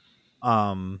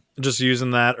 Just using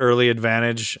that early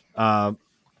advantage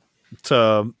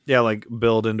to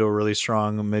build into a really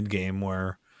strong mid game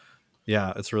where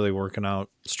it's really working out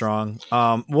strong.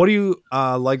 What do you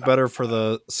like better for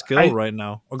the skill right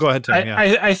now? Oh, go ahead, Tim.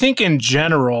 I think in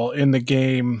general in the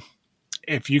game,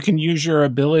 if you can use your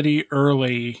ability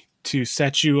early to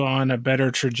set you on a better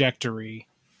trajectory,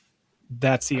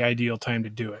 that's the ideal time to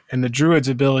do it. And the Druid's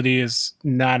ability is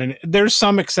there's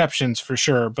some exceptions for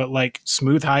sure, but like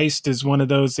Smooth Heist is one of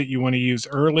those that you want to use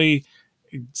early,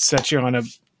 set you on a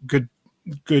good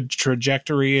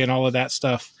trajectory and all of that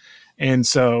stuff. And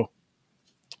so,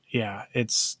 Yep.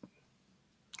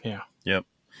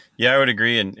 Yeah, I would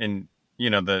agree. And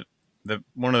the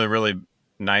one of the really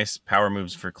nice power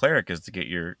moves for Cleric is to get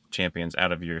your champions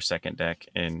out of your second deck,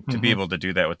 and to be able to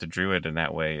do that with the Druid in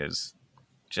that way is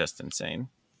just insane.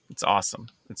 It's awesome.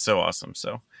 It's so awesome.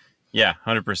 So yeah,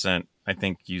 100%. I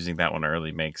think using that one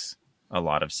early makes a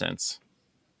lot of sense.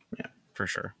 Yeah, for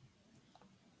sure.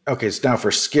 Okay. So now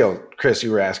for skill, Chris,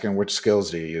 you were asking which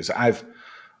skills do you use?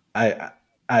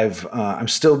 I'm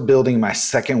still building my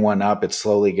second one up. It's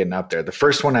slowly getting up there. The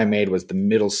first one I made was the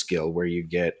middle skill where you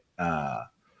get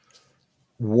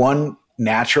 1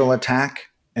 natural attack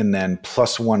and then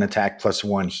 +1 attack,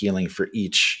 +1 healing for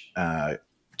each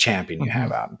champion you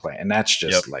have out in play. And that's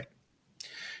just like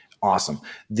awesome.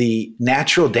 The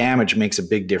natural damage makes a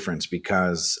big difference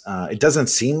because it doesn't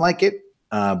seem like it,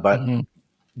 but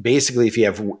basically, if you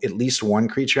have at least one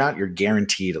creature out, you're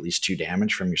guaranteed at least 2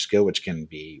 damage from your skill, which can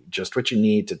be just what you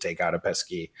need to take out a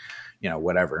pesky,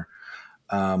 whatever.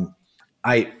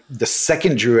 The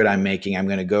second druid I'm making, I'm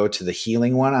going to go to the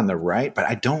healing one on the right, but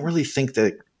I don't really think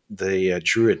that the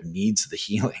druid needs the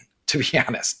healing, to be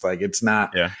honest. Like, it's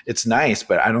not, it's nice,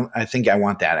 but I think I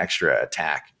want that extra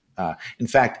attack. In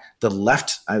fact, the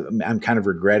left, I'm kind of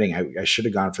regretting, I should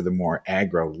have gone for the more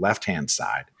aggro left-hand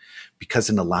side, because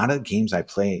in a lot of games I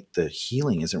play, the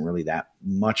healing isn't really that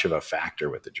much of a factor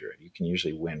with the druid. You can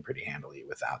usually win pretty handily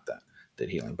without the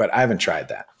healing, but I haven't tried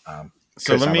that.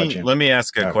 So let me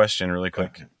ask a question really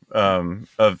quick. Of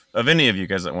any of you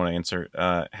guys that want to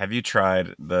answer, have you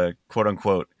tried the quote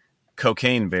unquote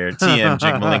cocaine bear TM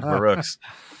Jigmalink Baruch's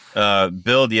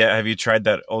build yet? Have you tried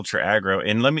that ultra aggro?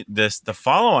 And the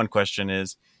follow on question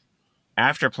is,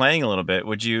 after playing a little bit,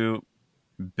 would you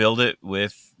build it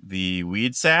with the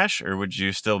weed sash, or would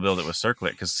you still build it with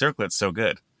circlet? Because circlet's so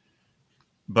good,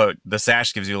 but the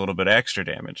sash gives you a little bit extra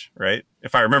damage, right?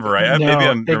 If I remember right. No, maybe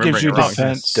I'm it gives you wrong.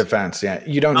 Defense. Yeah,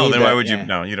 you don't. need then that. Why would you?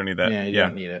 No, you don't need that. Yeah, you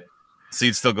don't need it. So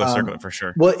you'd still go circlet for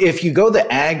sure. Well, if you go the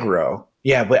aggro,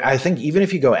 yeah, but I think even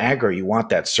if you go aggro, you want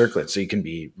that circlet so you can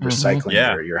be recycling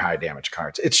your high damage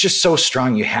cards. It's just so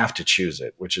strong, you have to choose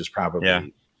it, which is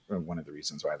probably one of the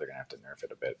reasons why they're going to have to nerf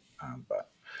it a bit.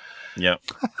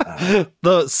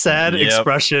 The sad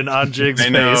expression on Jig's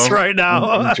face right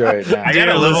now. Enjoy it now. I got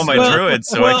to level my druid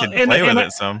so I can play with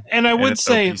it some. And I would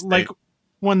say, like,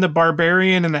 when the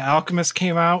Barbarian and the Alchemist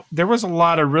came out, there was a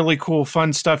lot of really cool,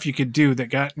 fun stuff you could do that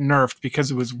got nerfed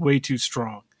because it was way too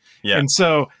strong. Yeah. And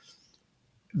so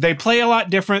they play a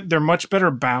lot different. They're much better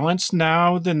balanced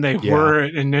now than they were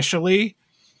initially.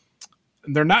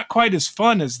 They're not quite as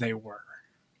fun as they were.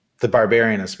 The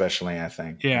Barbarian, especially, I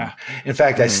think. Yeah. In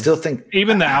fact, I still think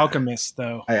even the Alchemist,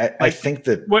 though. I think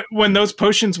that when those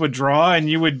potions would draw, and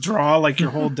you would draw like your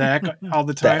whole deck all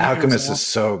the time. The Alchemist is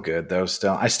so good, though.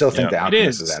 I still think the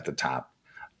Alchemist is at the top.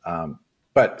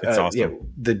 But it's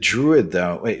awesome. The Druid,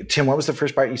 though. Wait, Tim, what was the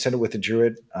first part you said it with the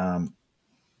Druid?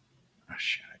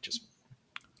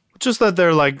 Just that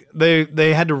they're like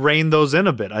they had to rein those in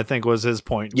a bit, I think was his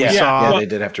point. Yeah, they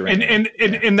did have to rein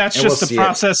and that's just the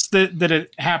process that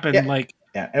it happened.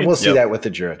 And we'll see that with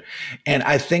the Druid. And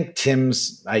I think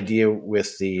Tim's idea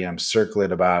with the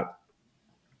circlet about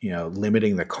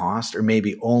limiting the cost, or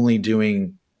maybe only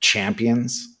doing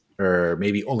champions, or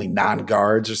maybe only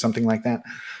non-guards or something like that.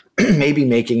 Maybe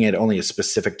making it only a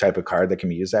specific type of card that can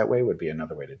be used that way would be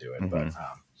another way to do it. But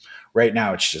right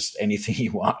now, it's just anything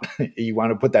you want. You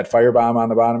want to put that firebomb on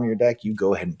the bottom of your deck, you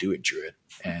go ahead and do it, Druid.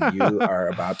 And you are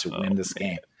about to win this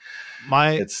game.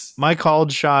 My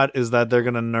called shot is that they're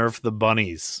going to nerf the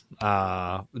bunnies.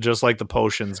 Just like the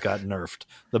potions got nerfed.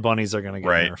 The bunnies are going to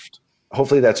get nerfed.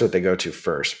 Hopefully that's what they go to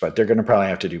first. But they're going to probably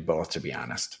have to do both, to be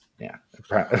honest. Yeah.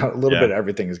 A little bit of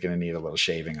everything is going to need a little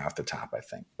shaving off the top, I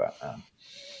think. But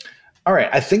all right,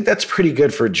 I think that's pretty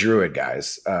good for Druid,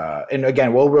 guys. And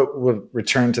again, we'll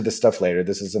return to this stuff later.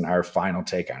 This isn't our final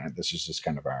take on it. This is just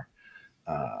kind of our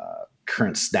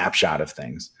current snapshot of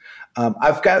things. All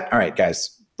right,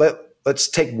 guys, let's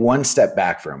take one step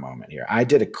back for a moment here. I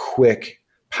did a quick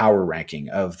power ranking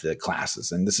of the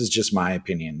classes, and this is just my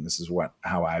opinion. This is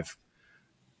how I've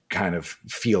kind of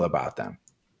feel about them.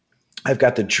 I've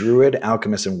got the Druid,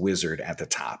 Alchemist, and Wizard at the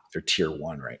top. They're tier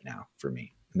 1 right now for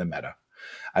me in the meta.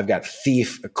 I've got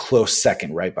Thief a close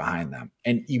second right behind them.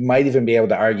 And you might even be able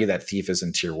to argue that Thief is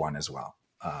in tier 1 as well,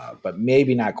 but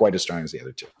maybe not quite as strong as the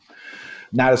other two.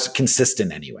 Not as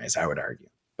consistent anyways, I would argue,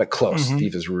 but close.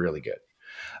 Thief is really good.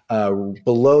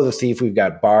 Below the Thief, we've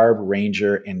got Barb,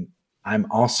 Ranger, and I'm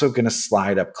also going to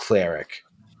slide up Cleric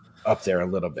up there a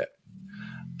little bit.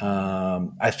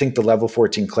 I think the level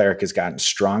 14 Cleric has gotten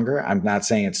stronger. I'm not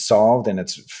saying it's solved and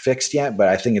it's fixed yet, but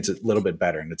I think it's a little bit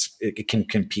better, and it can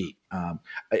compete. And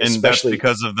especially that's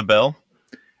because of the bell?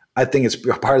 I think it's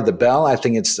part of the bell. I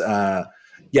think it's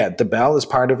the bell is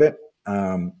part of it.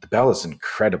 The bell is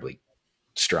incredibly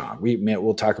strong.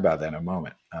 We'll talk about that in a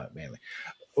moment, mainly.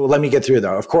 Well, let me get through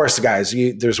though. Of course, guys,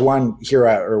 there's one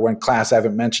hero or one class I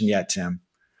haven't mentioned yet, Tim.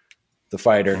 The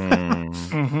fighter,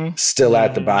 still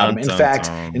at the bottom. In fact,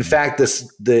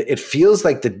 it feels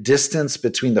like the distance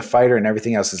between the fighter and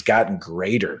everything else has gotten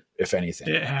greater, if anything.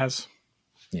 It has.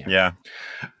 Yeah.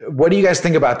 What do you guys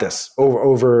think about this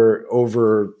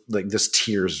over like this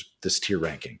tier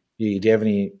ranking? Do you have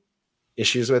any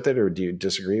issues with it, or do you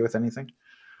disagree with anything?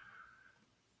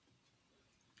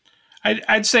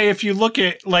 I'd say if you look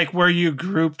at like where you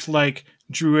grouped like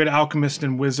Druid, Alchemist,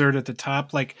 and Wizard at the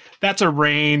top, like that's a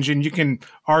range, and you can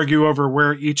argue over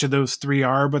where each of those three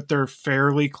are, but they're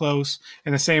fairly close.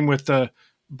 And the same with the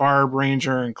barb,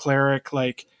 ranger, and cleric,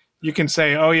 like you can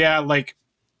say, oh yeah, like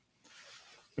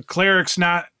the cleric's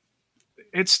not,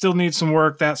 it still needs some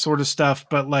work, that sort of stuff,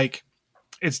 but like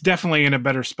it's definitely in a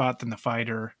better spot than the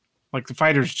fighter. Like the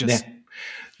fighter's just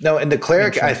no, and the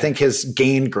cleric I think has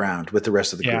gained ground with the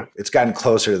rest of the group. It's gotten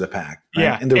closer to the pack. Right?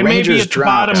 Yeah, and the it rangers may be at the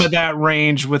dropped. bottom of that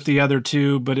range with the other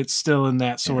two, but it's still in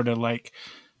that sort of like.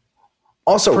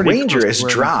 Also, Ranger is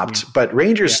dropped, but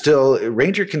Ranger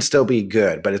can still be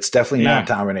good, but it's definitely not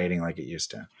dominating like it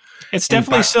used to. It's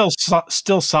definitely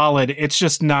still solid. It's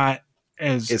just not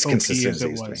as consistent as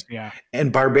it was. Yeah.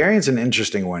 And Barbarian's an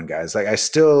interesting one, guys. Like I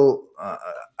still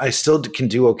can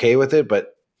do okay with it,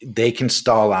 but they can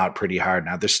stall out pretty hard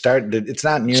now. It's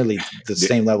not nearly the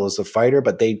same level as the fighter,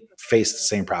 but they face the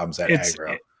same problems at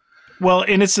aggro. Well,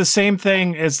 and it's the same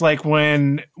thing as like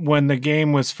when the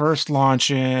game was first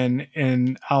launching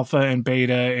in alpha and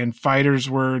beta and fighters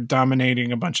were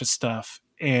dominating a bunch of stuff.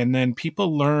 And then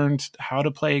people learned how to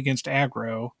play against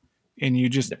aggro, and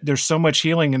there's so much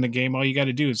healing in the game. All you got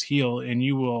to do is heal and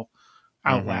you will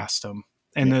outlast them.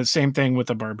 And the same thing with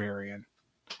the barbarian.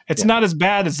 It's not as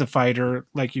bad as the fighter,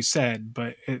 like you said,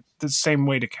 but it's the same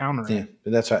way to counter it. Yeah,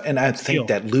 that's right. And I think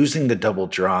that losing the double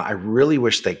draw, I really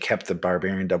wish they kept the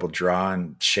barbarian double draw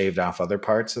and shaved off other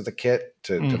parts of the kit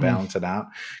to balance it out.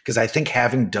 Because I think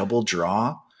having double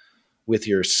draw with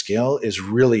your skill is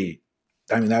really,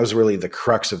 that was really the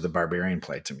crux of the barbarian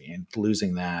play to me. And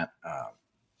losing that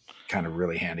kind of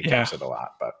really handicaps it a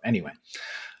lot. But anyway.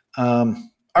 All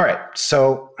right.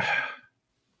 So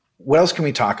what else can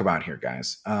we talk about here,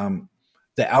 guys?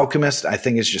 The Alchemist, I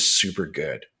think, is just super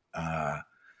good.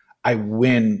 I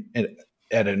win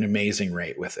at an amazing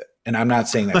rate with it. And I'm not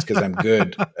saying that's because I'm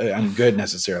good. I'm good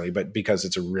necessarily, but because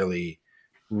it's a really,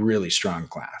 really strong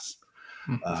class.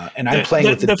 And I'm playing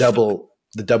with the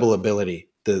double ability,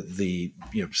 the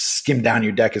skim down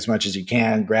your deck as much as you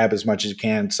can, grab as much as you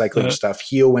can, cycle your stuff,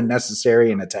 heal when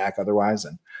necessary, and attack otherwise.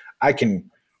 And I can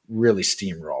really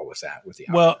steamroll with that with the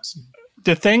Alchemist. Well,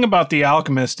 the thing about the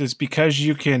Alchemist is because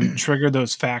you can trigger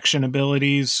those faction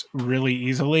abilities really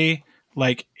easily,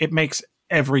 like it makes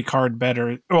every card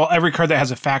better. Well, every card that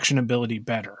has a faction ability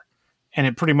better. And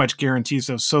it pretty much guarantees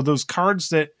those. So those cards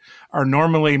that are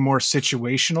normally more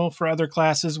situational for other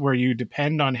classes where you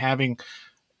depend on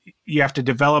you have to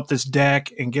develop this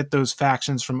deck and get those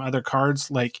factions from other cards.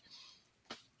 Like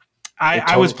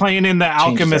I was playing in the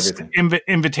Alchemist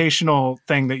invitational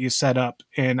thing that you set up,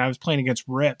 and I was playing against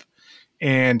Rip.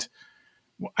 And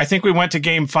I think we went to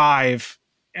game 5,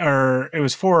 or it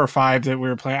was 4 or 5 that we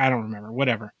were playing. I don't remember,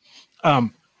 whatever.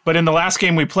 But in the last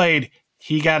game we played,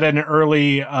 he got an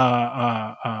early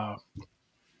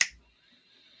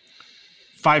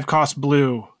 5-cost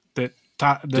blue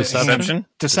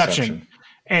Deception.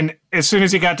 And as soon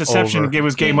as he got Deception, it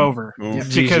was game over.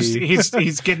 Because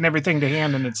he's getting everything to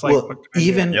hand, and it's like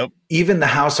even the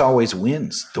house always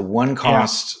wins. The 1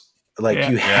 cost.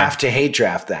 You have to hate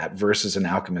draft that versus an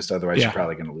Alchemist, otherwise you're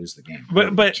probably going to lose the game.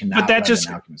 But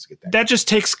that just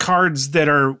takes cards that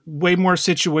are way more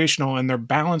situational, and they're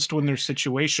balanced when they're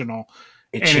situational.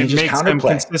 It changes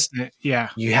counterplay. Consistent. Yeah,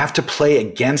 you have to play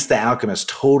against the Alchemist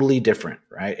totally different,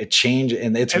 right?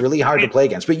 And it's really hard to play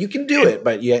against, but you can do it.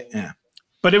 But yeah.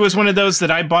 But it was one of those that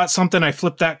I bought something, I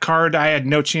flipped that card, I had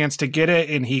no chance to get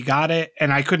it, and he got it,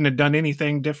 and I couldn't have done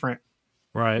anything different,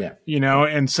 right? Yeah.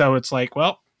 And so it's like,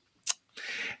 well.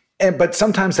 But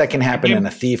sometimes that can happen in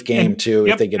a thief game too.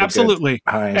 If they get absolutely.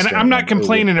 And I'm not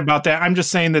complaining about that. I'm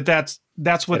just saying that's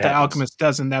what the Alchemist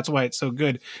does, and that's why it's so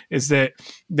good. Is that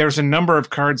there's a number of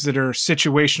cards that are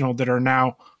situational that are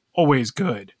now always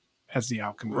good as the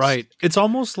Alchemist. Right. It's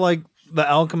almost like the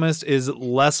Alchemist is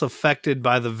less affected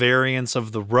by the variance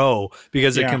of the row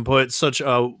because it can put such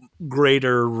a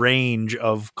greater range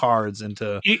of cards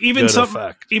into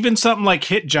effect. Even something like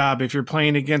Hit Job, if you're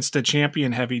playing against a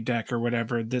champion heavy deck or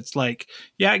whatever, that's like,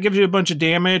 it gives you a bunch of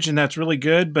damage and that's really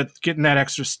good, but getting that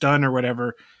extra stun or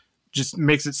whatever just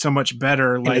makes it so much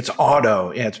better. And it's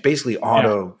auto. Yeah, it's basically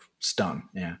auto stun.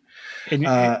 Yeah.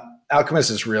 And,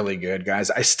 Alchemist is really good, guys.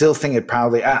 I still think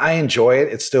I enjoy it.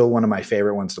 It's still one of my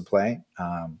favorite ones to play.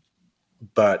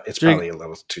 But it's probably a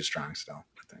little too strong still,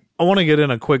 I think. I want to get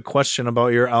in a quick question about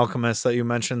your Alchemist that you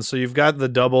mentioned. So you've got the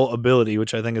double ability,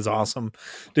 which I think is awesome.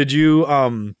 Did you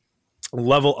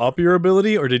level up your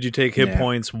ability, or did you take hit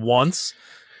points once?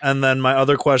 And then my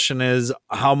other question is,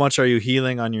 how much are you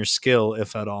healing on your skill,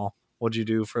 if at all? What'd you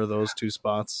do for those 2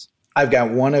 spots? I've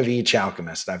got one of each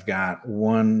Alchemist. I've got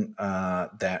one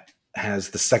that has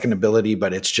the second ability,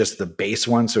 but it's just the base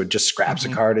one, so it just scraps a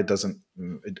card. It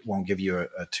won't give you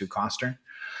a 2-coster.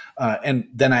 And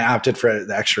then I opted for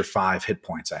the extra 5 hit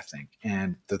points, I think.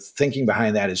 And the thinking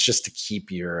behind that is just to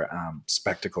keep your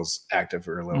spectacles active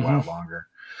for a little while longer.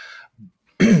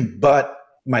 But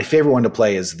my favorite one to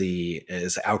play is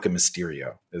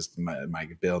Alchemisterio, is my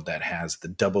build that has the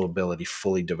double ability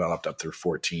fully developed up through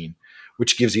 14,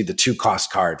 which gives you the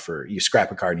 2-cost card for you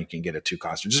scrap a card and you can get a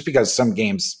 2-coster. Just because some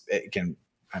games it can,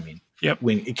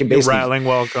 it can basically Rattling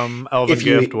Welcome, Elven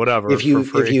Gift, whatever. If you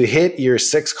hit your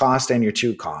 6-cost and your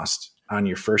 2-cost on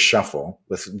your first shuffle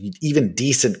with even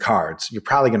decent cards, you're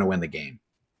probably going to win the game.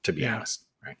 To be honest,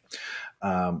 right?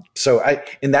 And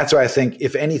that's why I think,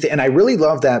 if anything, and I really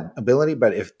love that ability,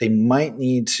 but if they might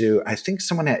need to, I think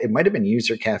it might have been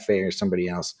User Cafe or somebody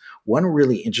else. One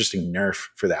really interesting nerf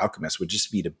for the Alchemist would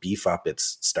just be to beef up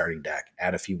its starting deck,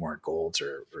 add a few more golds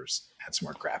or add some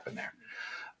more crap in there.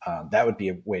 That would be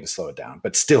a way to slow it down,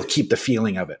 but still keep the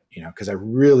feeling of it, because I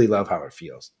really love how it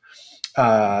feels.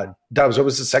 Dubs, what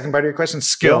was the second part of your question?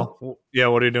 Skill? Yeah,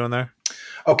 what are you doing there?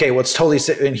 Okay, well, it's totally,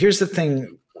 and here's the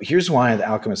thing. Here's why the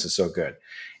Alchemist is so good,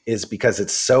 is because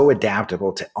it's so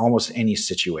adaptable to almost any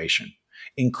situation,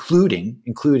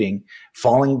 including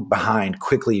falling behind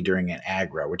quickly during an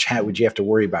aggro, which you have to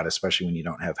worry about, especially when you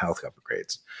don't have health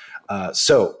upgrades.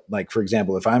 So, like, for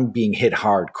example, if I'm being hit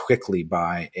hard quickly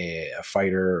by a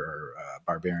fighter or a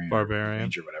barbarian or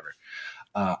ranger or whatever,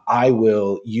 I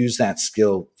will use that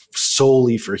skill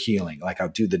solely for healing. Like, I'll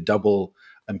do the double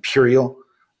Imperial.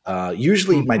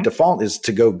 Usually my default is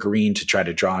to go green to try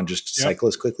to draw and just cycle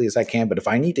as quickly as I can. But if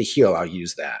I need to heal, I'll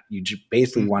use that. You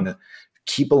basically want to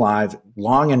keep alive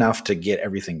long enough to get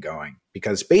everything going,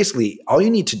 because basically all you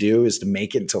need to do is to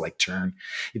make it until like turn.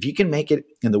 If you can make it,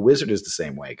 and the wizard is the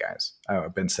same way, guys.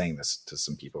 I've been saying this to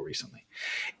some people recently.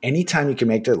 Anytime you can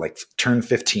make it like turn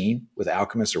 15 with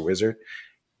Alchemist or Wizard,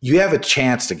 you have a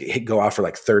chance to go off for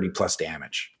like 30 plus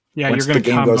damage. Yeah, once you're going to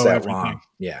the game goes that everything.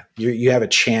 long, you have a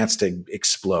chance to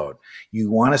explode. You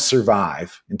want to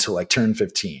survive until like turn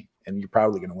 15, and you're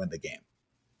probably going to win the game.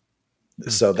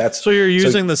 So you're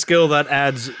using the skill that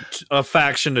adds a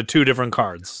faction to 2 different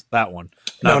cards. That one.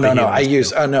 No. I use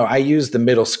the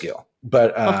middle skill,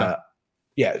 but I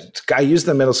use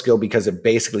the middle skill because it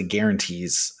basically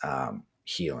guarantees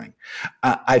healing.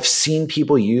 I've seen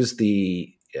people use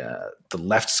the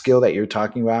left skill that you're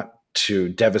talking about to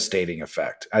devastating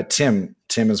effect. Tim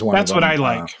is one. That's of them. what I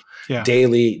like. Yeah.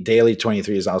 Daily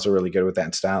 23 is also really good with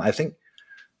that style. I think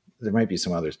there might be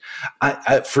some others.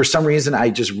 I for some reason, I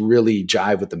just really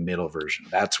jive with the middle version.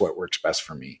 That's what works best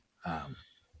for me.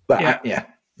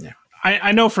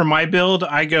 I know for my build,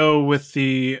 I go with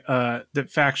the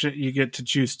faction. You get to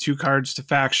choose 2 cards to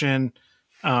faction,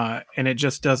 and it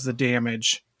just does the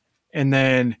damage. And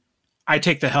then I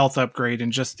take the health upgrade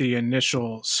and just the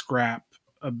initial scrap,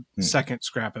 second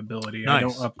scrap ability. Nice. I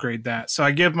don't upgrade that. So I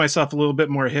give myself a little bit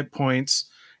more hit points.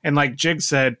 And like Jig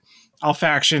said, I'll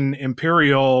faction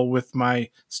Imperial with my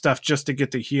stuff just to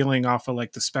get the healing off of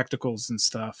like the spectacles and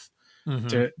stuff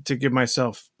to give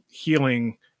myself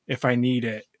healing if I need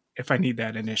it. If I need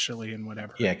that initially and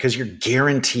whatever. Yeah, because you're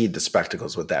guaranteed the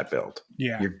spectacles with that build.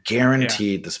 Yeah, you're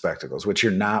guaranteed the spectacles, which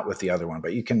you're not with the other one.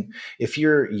 But you can, if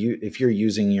you're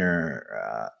using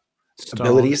your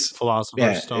abilities,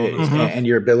 Philosopher's Stone, and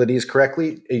your abilities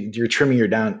correctly, you're trimming your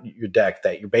deck.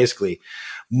 That you're basically,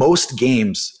 most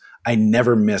games I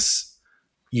never miss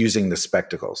using the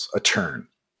spectacles a turn.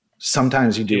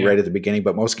 Sometimes you do right at the beginning,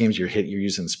 but most games you're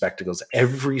using spectacles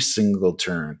every single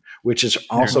turn, which is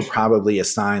also probably a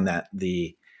sign that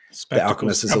the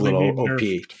Alchemist is a little OP.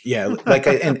 Nerfed. Yeah,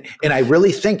 and I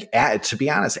really think, to be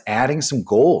honest, adding some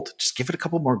gold, just give it a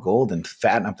couple more gold and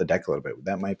fatten up the deck a little bit.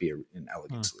 That might be an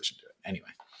elegant solution to it. Anyway,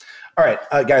 all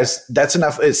right, guys, that's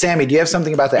enough. Sammy, do you have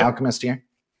something about the Alchemist here?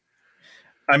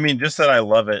 I mean, just that I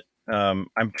love it.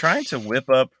 I'm trying to whip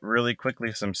up really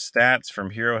quickly some stats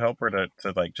from Hero Helper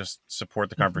to like just support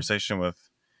the conversation with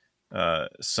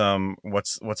some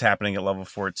what's happening at level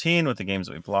 14 with the games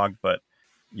that we've logged. But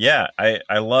yeah,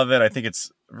 I love it. I think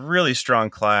it's really strong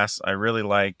class. I really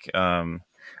like. I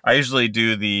usually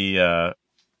do the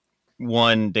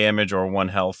 1 damage or 1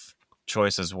 health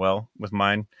choice as well with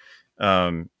mine,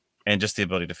 and just the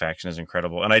ability to faction is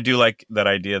incredible. And I do like that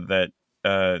idea that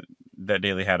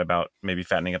Daily had about maybe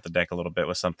fattening up the deck a little bit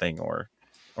with something or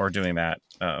doing that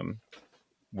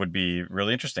would be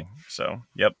really interesting. So,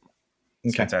 yep.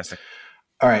 It's fantastic.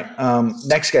 All right.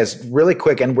 Next, guys, really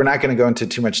quick, and we're not going to go into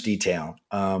too much detail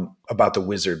about the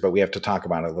Wizard, but we have to talk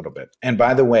about it a little bit. And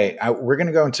by the way, we're going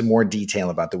to go into more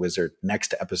detail about the Wizard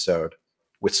next episode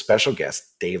with special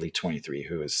guest Daily 23,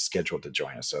 who is scheduled to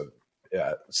join us. So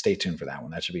stay tuned for that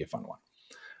one. That should be a fun one.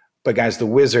 But guys, the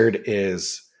wizard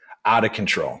is out of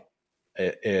control.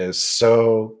 It is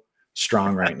so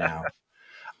strong right now.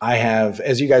 I have,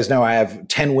 as you guys know, I have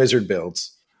 10 wizard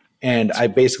builds, and I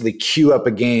basically queue up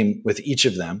a game with each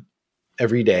of them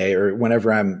every day, or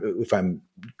whenever if I'm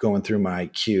going through my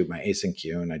queue, my async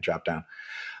queue, and I drop down.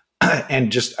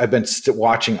 And just I've been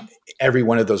watching every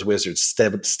one of those wizards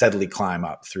steadily climb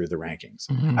up through the rankings.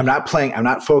 Mm-hmm. I'm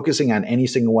not focusing on any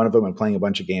single one of them. I'm playing a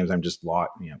bunch of games. I'm just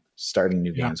starting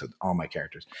new games with all my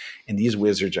characters. And these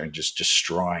wizards are just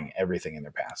destroying everything in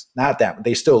their path. Not that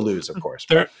they still lose, of course.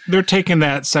 They're taking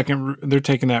that They're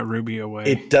taking that ruby away.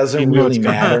 It doesn't really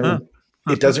matter.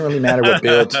 It doesn't really matter what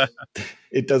build.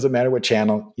 It doesn't matter what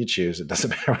channel you choose. It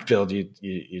doesn't matter what build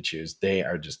you choose. They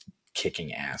are just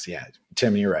kicking ass. Yeah,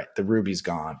 Tim, you're right. The ruby's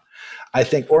gone. I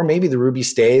think, or maybe the ruby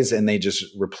stays and they just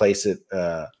replace it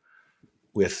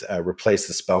with replace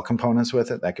the spell components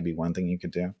with it. That could be one thing you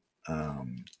could do.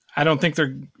 I don't think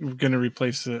they're going to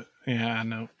replace it. Yeah, I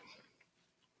know.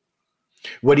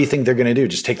 What do you think they're going to do?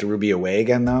 Just take the ruby away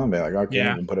again, though, and be like, okay,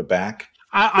 and put it back.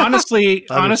 Honestly,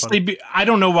 I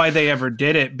don't know why they ever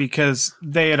did it, because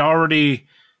they had already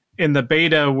in the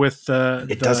beta with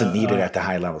it doesn't need it at the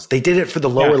high levels. They did it for the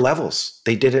lower levels.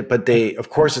 They did it, but of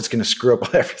course it's going to screw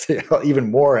up everything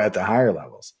even more at the higher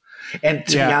levels. And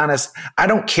to be honest, I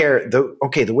don't care.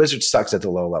 The wizard sucks at the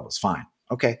low levels. Fine.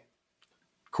 Okay,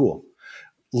 cool.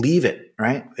 Leave it.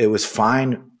 Right. It was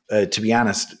fine. To be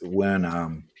honest, when,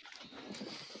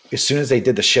 as soon as they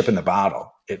did the ship in the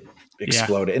bottle, it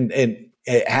exploded. And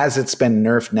it's been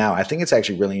nerfed now. I think it's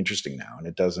actually really interesting now, and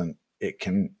it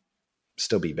can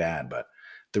still be bad, but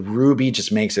the ruby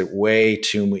just makes it way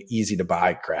too easy to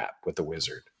buy crap with the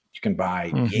wizard. You can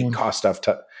buy 8 cost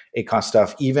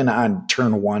stuff even on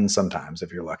turn 1 sometimes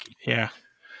if you're lucky. Yeah.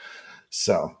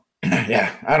 So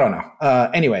I don't know.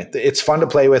 Anyway, it's fun to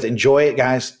play with. Enjoy it,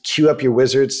 guys. Queue up your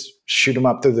wizards, shoot them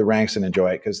up through the ranks, and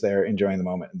enjoy it, because they're enjoying the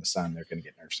moment in the sun. They're going to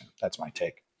get nerfed soon. That's my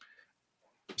take.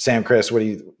 Sam, Chris, what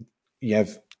do you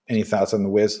have any thoughts on the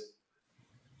Wiz?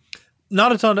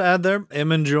 Not a ton to add there.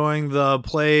 I'm enjoying the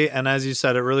play, and as you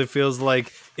said, it really feels like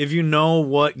if you know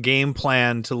what game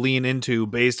plan to lean into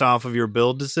based off of your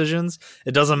build decisions,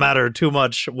 it doesn't matter too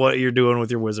much what you're doing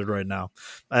with your wizard right now.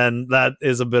 And that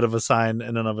is a bit of a sign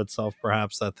in and of itself,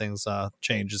 perhaps, that things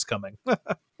change is coming.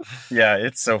 Yeah,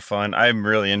 it's so fun. I'm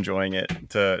really enjoying it,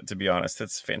 to be honest.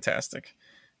 It's fantastic.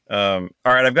 All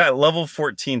right, I've got level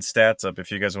 14 stats up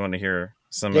if you guys want to hear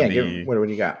some of the what do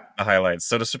you got? Highlights.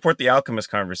 So to support the Alchemist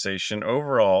conversation,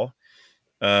 overall,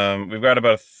 we've got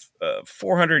about a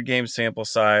 400 game sample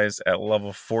size at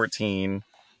level 14,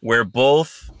 where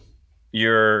both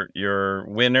your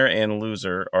winner and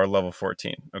loser are level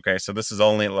 14. Okay, so this is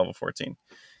only at level 14.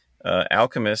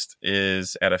 Alchemist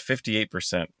is at a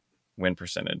 58% win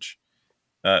percentage.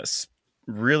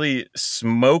 Really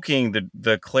smoking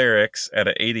the clerics at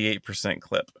an 88%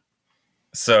 clip.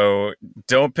 So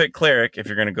don't pick cleric if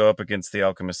you're going to go up against the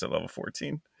alchemist at level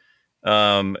 14.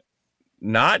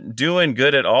 Not doing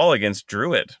good at all against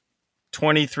druid.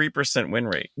 23% win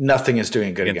rate. Nothing is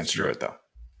doing good against druid though.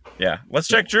 Yeah, let's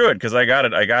check druid, because I got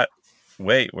it.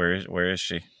 Wait, where is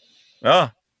she?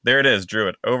 Oh, there it is.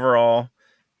 Druid overall,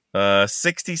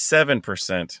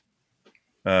 67%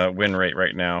 win rate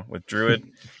right now with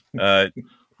druid.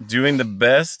 Doing the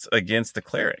best against the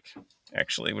cleric,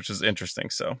 actually, which is interesting.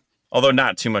 So, although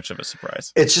not too much of a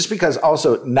surprise. It's just because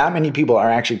also not many people are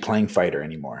actually playing fighter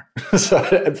anymore. So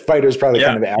fighter's probably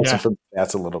kind of absent from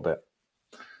that's a little bit.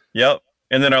 Yep.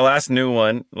 And then our last new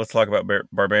one, let's talk about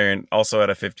Barbarian, also at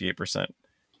a 58%.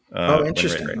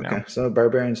 Interesting. Right okay. Now. So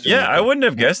Barbarian's doing I wouldn't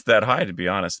have guessed that high, to be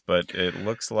honest, but it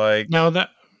looks like. No,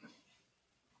 that.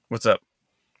 What's up?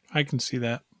 I can see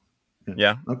that.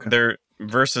 Yeah. Okay. They're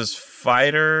versus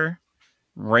fighter.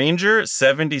 Ranger,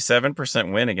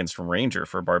 77% win against Ranger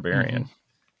for Barbarian. Mm-hmm.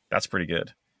 That's pretty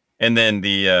good. And then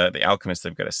the Alchemist,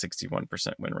 they've got a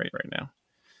 61% win rate right now.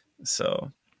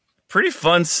 So pretty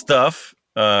fun stuff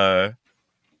to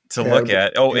look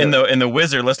at. Oh, in the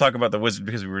Wizard, let's talk about the Wizard,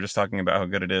 because we were just talking about how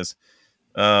good it is.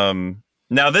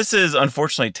 Now this is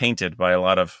unfortunately tainted by a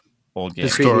lot of old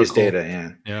games. Previous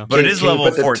data, yeah. But it is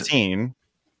level 14.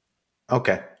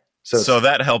 Okay. So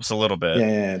that helps a little bit.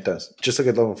 Yeah, it does. Just look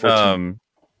at level 14.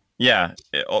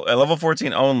 At level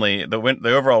 14 only, the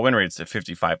overall win rate's at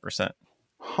 55%.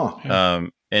 Huh.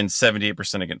 And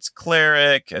 78% against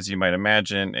cleric, as you might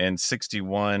imagine, and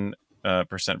 61%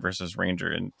 versus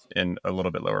ranger, and a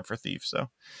little bit lower for thief. So,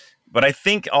 but I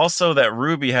think also that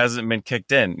ruby hasn't been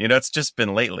kicked in. It's just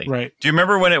been lately. Right. Do you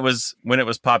remember when it was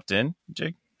popped in,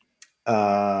 Jake?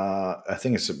 I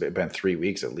think it's been 3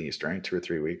 weeks at least, right? 2 or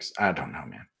 3 weeks. I don't know,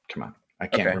 man. Come on. I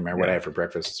can't remember what I had for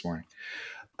breakfast this morning.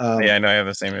 Yeah, I know I have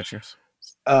the same issues.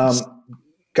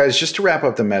 Guys, just to wrap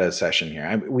up the meta session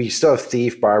here, we still have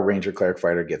Thief, Barb, Ranger, Cleric,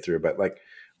 Fighter to get through, but like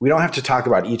we don't have to talk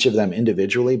about each of them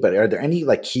individually. But are there any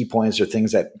like key points or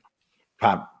things that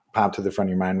pop to the front of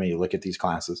your mind when you look at these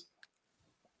classes?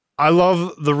 I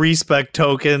love the respec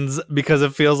tokens because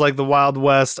it feels like the Wild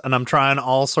West, and I'm trying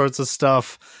all sorts of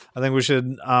stuff. I think we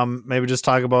should maybe just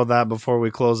talk about that before we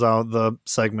close out the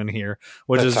segment here,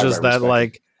 which is just that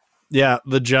like, yeah,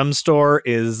 the gem store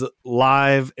is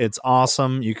live. It's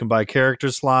awesome. You can buy character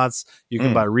slots. You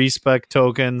can buy respec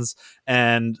tokens.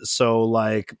 And so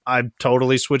like I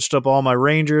totally switched up all my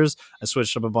Rangers. I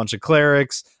switched up a bunch of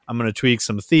clerics. I'm going to tweak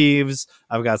some thieves.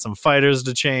 I've got some fighters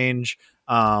to change.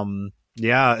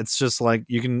 Yeah, it's just like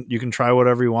you can try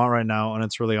whatever you want right now, and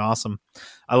it's really awesome.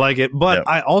 I like it, but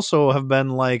I also have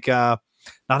been like not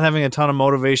having a ton of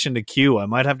motivation to queue. I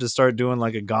might have to start doing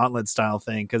like a gauntlet style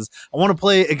thing because I want to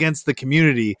play against the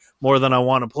community more than I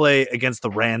want to play against the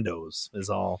randos. Is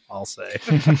all I'll say.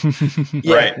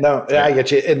 Yeah, no, I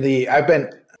get you.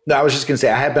 I was just gonna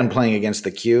say I have been playing against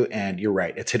the queue, and you're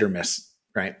right, it's hit or miss.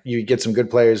 Right, you get some good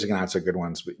players, you can have some good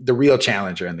ones. But the real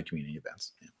challenge are in the community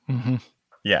events. Yeah. Mm-hmm.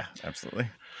 Yeah, absolutely.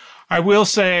 I will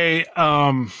say,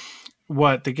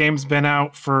 the game's been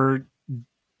out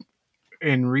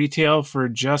in retail for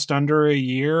just under a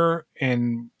year,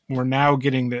 and we're now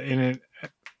getting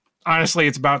honestly,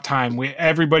 it's about time.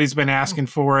 Everybody's been asking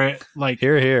for it. Like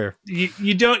here.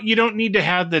 You don't need to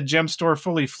have the gem store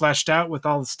fully fleshed out with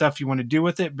all the stuff you want to do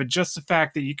with it, but just the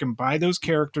fact that you can buy those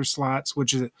character slots,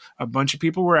 which is a bunch of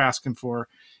people were asking for,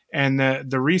 and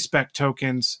the respec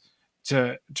tokens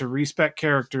to respec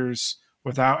characters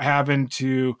without having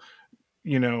to,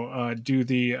 do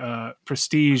the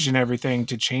prestige and everything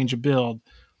to change a build.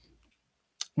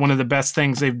 One of the best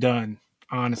things they've done,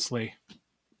 honestly.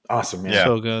 Awesome, man. Yeah.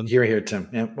 So good. Here, Tim.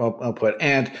 Yeah, well put.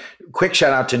 And quick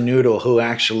shout out to Noodle, who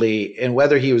actually, and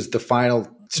whether he was the final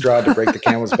straw to break the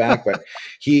camel's back, but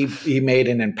he made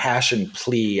an impassioned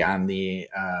plea on the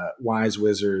Wise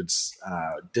Wizards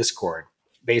Discord,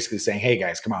 basically saying, "Hey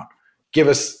guys, come on.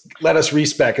 Let us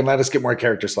respec and let us get more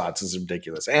character slots." This is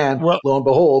ridiculous. And lo and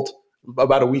behold,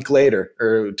 about a week later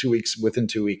or 2 weeks, within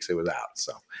 2 weeks, it was out.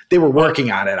 So they were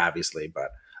working on it, obviously,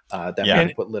 but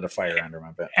that lit a fire under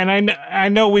my bed. And I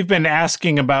know we've been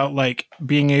asking about like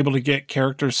being able to get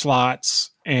character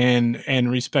slots and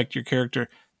respect your character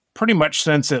pretty much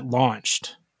since it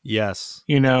launched. Yes.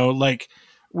 Like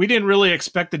we didn't really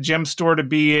expect the gem store to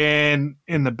be in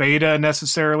the beta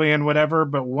necessarily and whatever,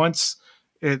 but once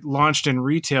it launched in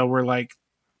retail, we're like,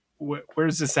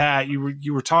 where's this at?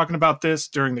 You were talking about this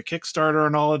during the Kickstarter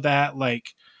and all of that.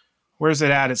 Like, where's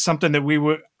it at? It's something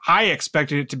that I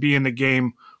expected it to be in the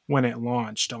game when it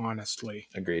launched, honestly.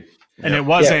 Agreed. And it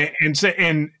wasn't. Yeah.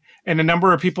 And a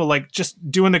number of people like just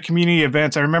doing the community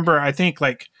events. I remember, I think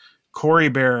like Corey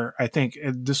Bear, I think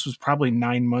this was probably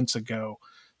 9 months ago,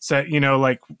 said,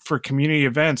 like for community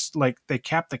events, like they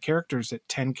capped the characters at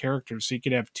 10 characters. So you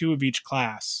could have 2 of each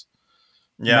class.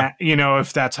 Yeah.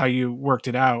 If that's how you worked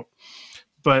it out.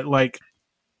 But like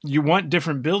you want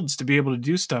different builds to be able to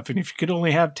do stuff. And if you could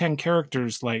only have 10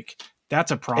 characters, like that's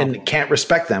a problem. And can't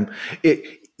respect them.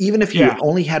 Even if you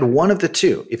only had one of the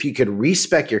two, if you could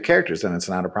respec your characters, then it's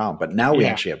not a problem. But now we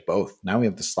actually have both. Now we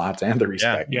have the slots and the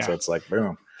respec. Yeah. So it's like,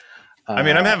 boom. I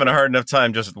mean, I'm having a hard enough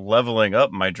time just leveling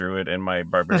up my druid and my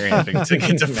barbarian to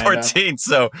get to 14.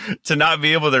 So to not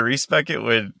be able to respec it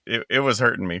was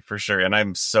hurting me for sure. And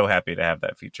I'm so happy to have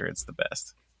that feature. It's the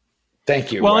best.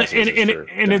 Thank you. Well,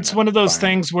 and it's one of those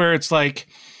things where it's like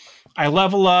I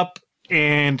level up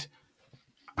and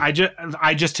I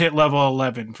just hit level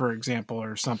 11, for example,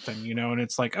 or something, and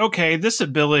it's like, okay, this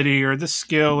ability or this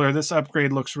skill or this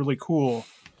upgrade looks really cool.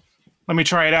 Let me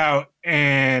try it out.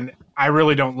 And I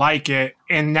really don't like it.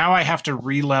 And now I have to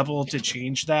re-level to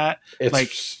change that.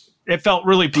 It felt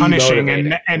really punishing.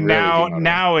 And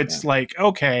now it's like,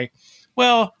 okay,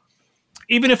 well,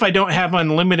 even if I don't have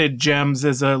unlimited gems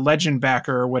as a legend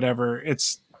backer or whatever,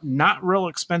 it's not real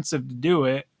expensive to do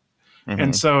it. Mm-hmm.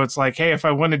 And so it's like, hey, if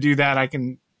I want to do that, I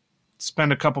can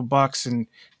spend a couple bucks and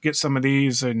get some of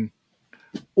these and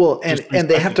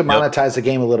they have to monetize the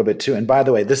game a little bit too. And by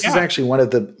the way, this is actually one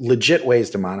of the legit ways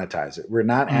to monetize it. They're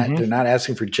not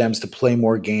asking for gems to play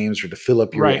more games or to fill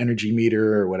up your energy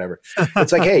meter or whatever.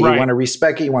 It's like, hey, you want to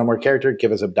respec it, you want more character,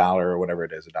 give us $1 or whatever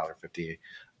it is,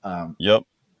 $1.50. Yep.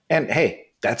 And hey,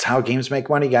 that's how games make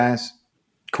money, guys.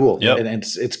 Cool. Yep. And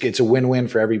it's a win-win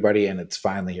for everybody, and it's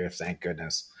finally here. Thank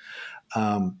goodness.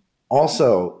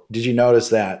 Also, did you notice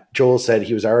that Joel said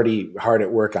he was already hard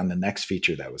at work on the next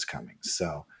feature that was coming?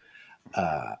 So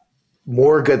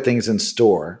more good things in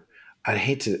store. I'd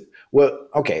hate to. Well,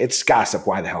 okay, it's gossip.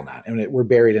 Why the hell not? I mean, we're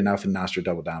buried enough in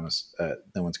Nostradamus.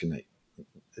 No one's going to.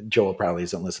 Joel probably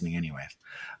isn't listening anyways.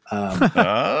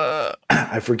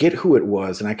 I forget who it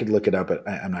was, and I could look it up, but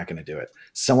I'm not going to do it.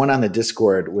 Someone on the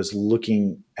Discord was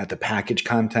looking at the package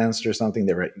contents or something.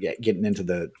 They were getting into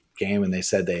the game, and they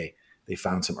said they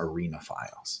found some arena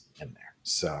files in there.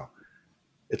 So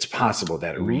it's possible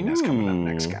that arena's coming up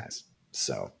next, guys.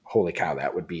 So holy cow,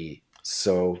 that would be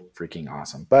so freaking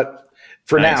awesome. But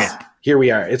for now, here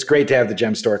we are. It's great to have the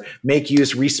gem store. Make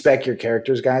use, respec your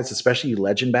characters, guys, especially you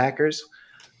legend backers.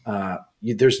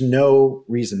 There's no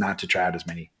reason not to try out as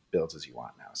many builds as you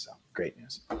want now. So great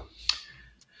news.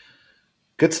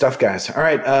 Good stuff, guys. All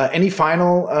right. Any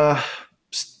final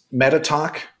meta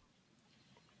talk,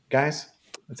 guys?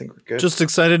 I think we're good. Just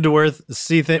excited to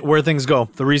see where things go.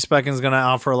 The respecking is going to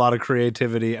offer a lot of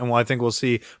creativity, and I think we'll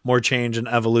see more change and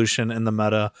evolution in the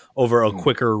meta over a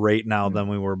quicker rate now than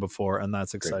we were before, and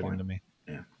that's exciting to me.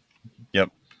 Yeah.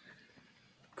 Yep.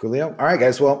 Coolio. All right,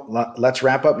 guys. Well, let's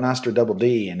wrap up Nostra Double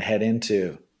D and head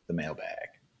into the mailbag.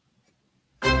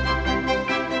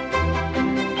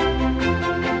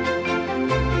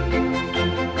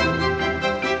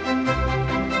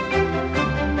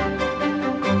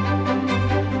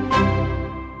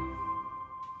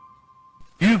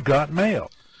 You've got mail.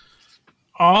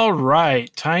 All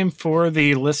right, time for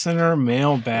the listener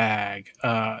mailbag.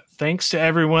 Thanks to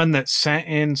everyone that sent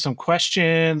in some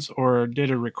questions or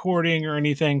did a recording or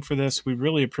anything for this. We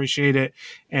really appreciate it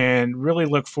and really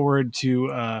look forward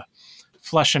to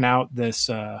fleshing out this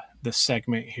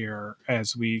segment here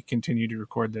as we continue to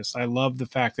record this. I love the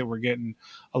fact that we're getting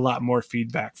a lot more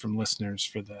feedback from listeners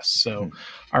for this. So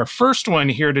our first one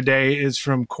here today is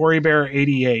from Corey Bear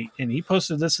 88, and he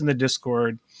posted this in the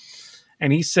Discord.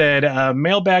 And he said,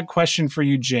 mailbag question for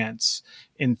you gents.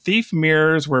 In Thief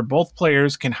Mirrors, where both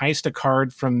players can heist a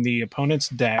card from the opponent's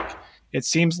deck, it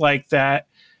seems like that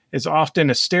is often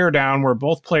a stare down where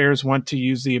both players want to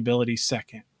use the ability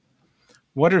second.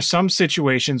 What are some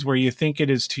situations where you think it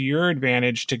is to your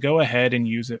advantage to go ahead and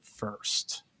use it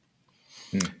first?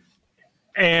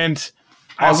 And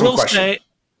awesome I will question. say,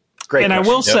 Great and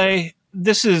question. I will say,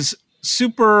 this is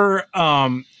super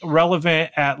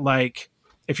relevant at like,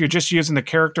 if you're just using the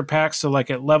character pack, so like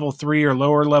at level 3 or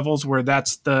lower levels where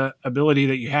that's the ability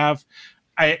that you have,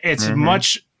 it's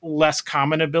much less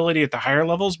common ability at the higher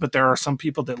levels, but there are some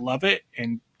people that love it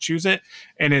and choose it,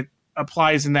 and it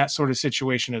applies in that sort of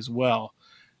situation as well.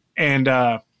 And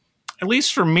at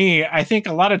least for me, I think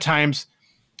a lot of times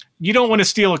you don't want to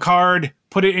steal a card,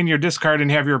 put it in your discard, and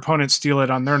have your opponent steal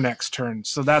it on their next turn.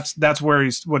 So that's where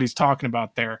what he's talking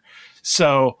about there.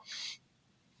 So,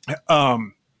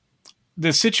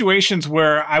 the situations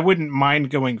where I wouldn't mind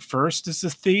going first as a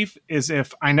thief is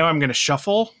if I know I'm going to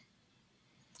shuffle.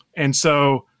 And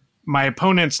so my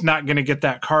opponent's not going to get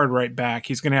that card right back.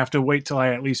 He's going to have to wait till I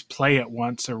at least play it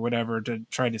once or whatever to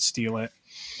try to steal it.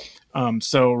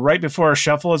 So right before a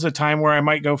shuffle is a time where I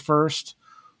might go first,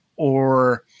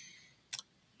 or,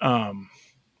 and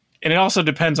it also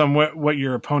depends on what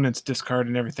your opponent's discard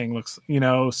and everything looks,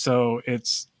 so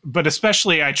but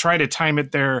especially I try to time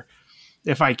it there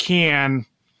if I can,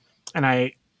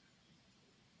 and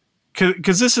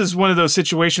because this is one of those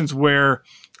situations where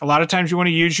a lot of times you want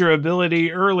to use your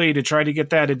ability early to try to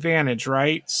get that advantage,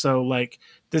 right? So like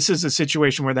this is a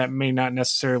situation where that may not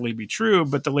necessarily be true,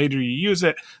 but the later you use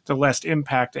it, the less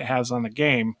impact it has on the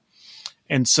game.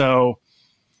 And so,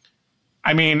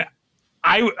 I mean,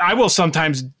 I will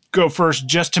sometimes go first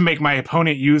just to make my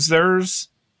opponent use theirs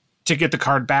to get the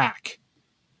card back.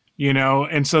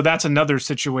 And so that's another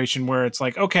situation where it's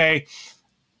like, okay,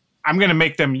 I'm going to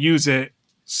make them use it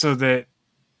so that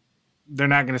they're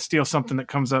not going to steal something that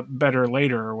comes up better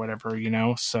later or whatever,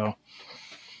 So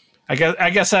I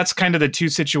guess that's kind of the two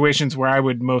situations where I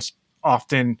would most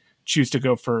often choose to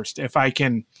go first. If I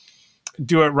can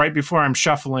do it right before I'm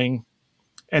shuffling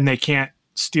and they can't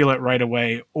steal it right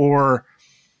away, or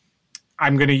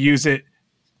I'm going to use it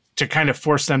to kind of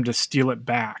force them to steal it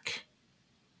back.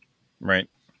 Right.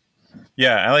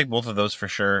 Yeah, I like both of those for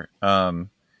sure.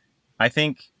 I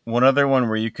think one other one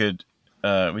where we could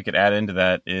add into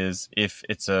that is if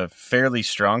it's a fairly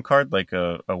strong card, like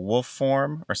a wolf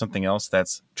form or something else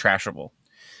that's trashable,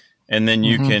 and then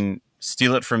you can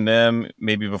steal it from them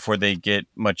maybe before they get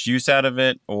much use out of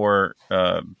it, or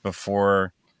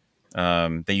before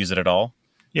they use it at all.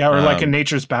 Yeah, or like a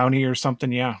Nature's Bounty or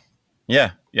something. Yeah.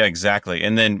 Yeah, exactly.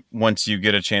 And then once you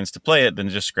get a chance to play it, then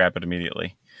just scrap it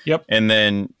immediately. Yep. And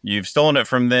then you've stolen it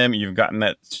from them. You've gotten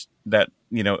that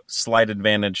slight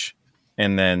advantage,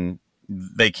 and then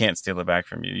they can't steal it back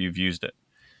from you. You've used it.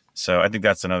 So I think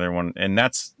that's another one, and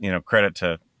that's credit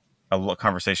to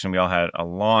conversation we all had a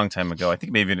long time ago. I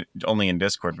think maybe only in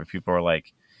Discord, but people were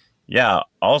like, yeah,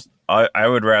 I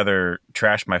would rather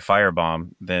trash my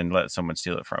firebomb than let someone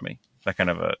steal it from me. That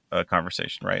kind of a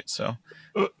conversation, right? So,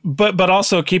 but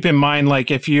also keep in mind,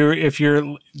 like if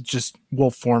you're just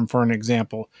wolf form for an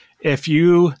example, if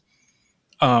you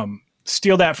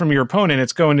steal that from your opponent,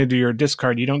 it's going into your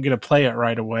discard. You don't get to play it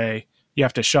right away. You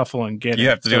have to shuffle and get it. You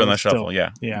have to do it on the shuffle.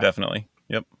 Yeah, definitely.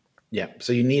 Yep. Yeah.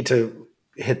 So you need to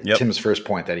hit Tim's first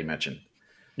point that he mentioned.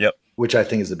 Yep. Which I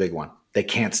think is the big one. They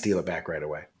can't steal it back right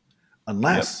away.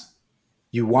 Unless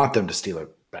you want them to steal it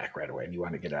back right away and you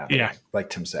want to get out of it, like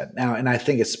Tim said. Now, and I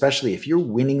think especially if you're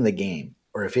winning the game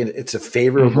or if it's a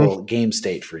favorable game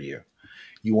state for you,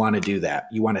 you want to do that.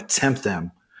 You want to tempt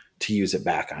them to use it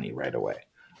back on you right away.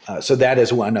 So that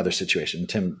is one other situation.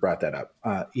 Tim brought that up.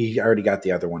 He already got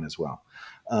the other one as well.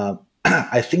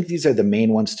 I think these are the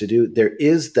main ones to do. There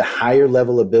is the higher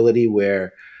level ability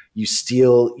where you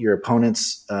steal your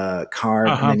opponent's card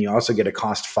and then you also get a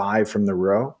cost 5 from the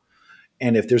row.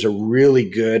 And if there's a really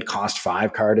good cost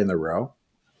 5 card in the row,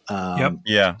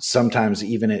 sometimes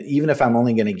even if I'm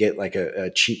only going to get like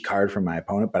a cheap card from my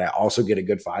opponent, but I also get a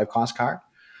good 5 cost card.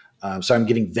 So I'm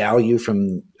getting value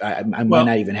from, I might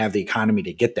not even have the economy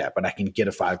to get that, but I can get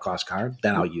a 5 cost card,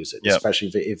 then I'll use it,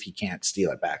 especially if he can't steal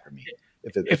it back from me,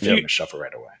 if you're going to shuffle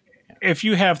right away. Yeah. If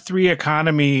you have 3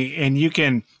 economy and you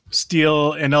can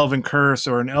steal an Elven Curse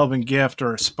or an Elven Gift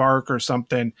or a Spark or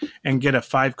something and get a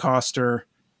 5 coster,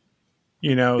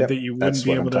 that you wouldn't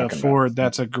be able to afford,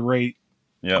 that's a great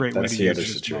way that's to the use other it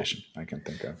situation I can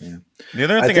think of. Yeah. The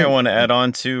other thing I want to add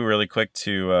on to really quick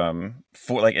to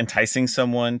for like enticing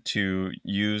someone to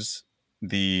use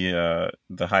the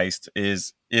heist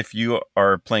is if you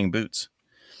are playing boots,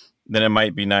 then it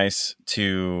might be nice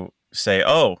to say,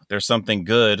 oh, there's something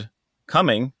good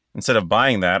coming. Instead of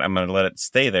buying that, I'm going to let it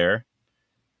stay there,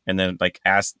 and then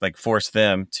force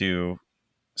them to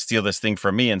steal this thing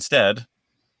from me instead,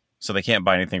 so they can't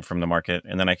buy anything from the market,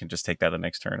 and then I can just take that the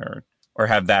next turn, or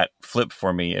have that flip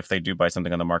for me if they do buy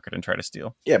something on the market and try to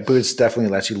steal. Yeah, boots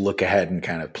definitely lets you look ahead and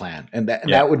kind of plan, and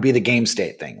that would be the game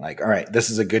state thing. Like, all right,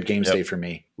 this is a good game state for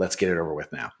me. Let's get it over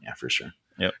with now. Yeah, for sure.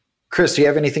 Yep. Chris, do you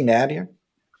have anything to add here?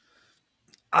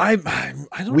 I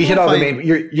don't. We hit all the main.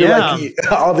 You're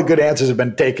like all the good answers have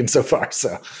been taken so far.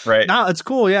 So right. No, it's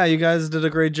cool. Yeah, you guys did a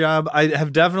great job. I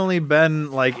have definitely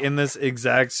been like in this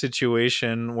exact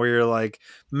situation where you're like,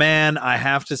 man, I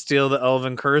have to steal the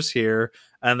Elven Curse here,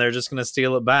 and they're just gonna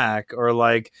steal it back, or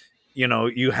like,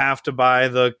 you have to buy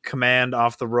the command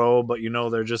off the row, but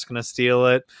they're just going to steal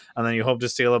it, and then you hope to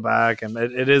steal it back. And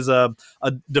it is a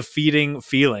defeating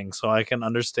feeling. So I can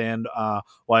understand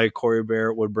why Corey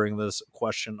Bear would bring this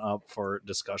question up for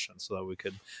discussion so that we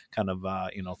could kind of,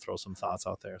 throw some thoughts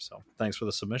out there. So thanks for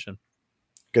the submission.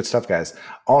 Good stuff, guys.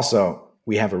 Also,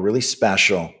 we have a really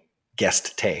special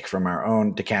guest take from our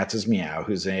own DeCatz's Meow,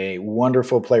 who's a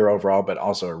wonderful player overall, but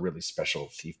also a really special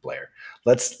Thief player.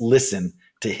 Let's listen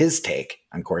to his take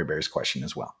on Corey Bear's question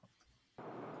as well.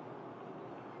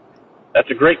 That's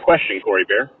a great question, Corey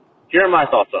Bear. Here are my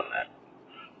thoughts on that.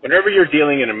 Whenever you're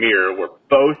dealing in a mirror where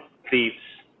both thieves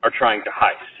are trying to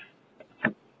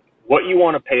heist, what you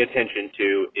want to pay attention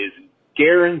to is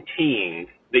guaranteeing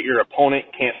that your opponent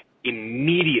can't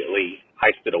immediately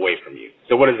heist it away from you.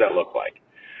 So what does that look like?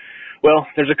 Well,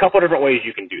 there's a couple different ways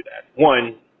you can do that.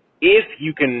 One, if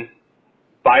you can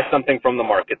buy something from the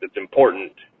market that's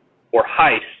important or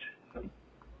heist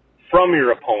from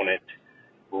your opponent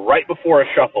right before a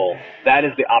shuffle, that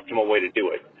is the optimal way to do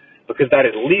it, because that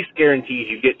at least guarantees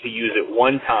you get to use it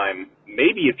one time,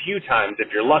 maybe a few times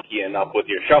if you're lucky enough with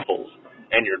your shuffles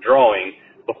and your drawing,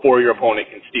 before your opponent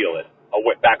can steal it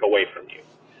back away from you.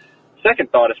 Second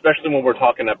thought, especially when we're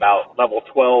talking about higher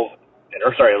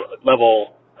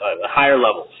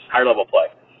level play,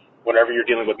 whenever you're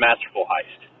dealing with Masterful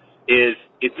Heist, is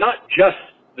it's not just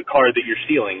the card that you're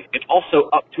stealing, it's also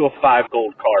up to a 5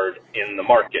 gold card in the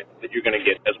market that you're going to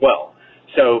get as well.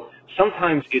 So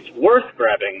sometimes it's worth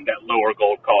grabbing that lower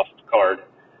gold cost card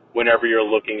whenever you're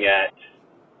looking at,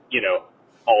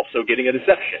 also getting a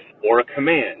deception or a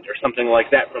command or something like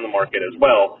that from the market as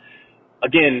well.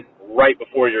 Again, right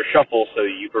before your shuffle, so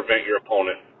you prevent your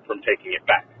opponent from taking it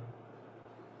back.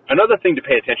 Another thing to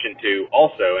pay attention to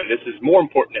also, and this is more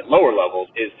important at lower levels,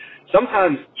 is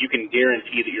sometimes you can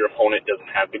guarantee that your opponent doesn't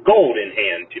have the gold in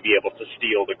hand to be able to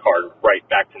steal the card right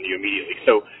back from you immediately.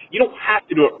 So you don't have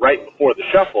to do it right before the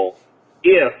shuffle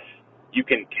if you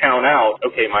can count out,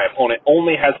 okay, my opponent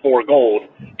only has 4 gold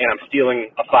and I'm stealing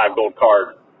a 5 gold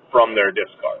card from their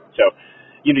discard. So,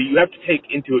 you have to take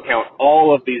into account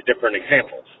all of these different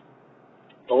examples.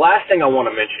 the last thing I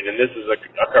want to mention, and this is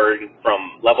occurring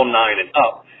from level 9 and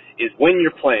up, is when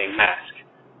you're playing Mask,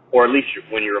 or at least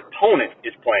when your opponent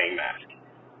is playing Mask.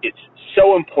 It's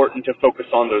so important to focus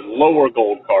on those lower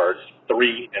gold cards,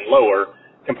 3 and lower,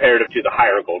 comparative to the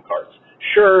higher gold cards.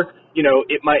 Sure,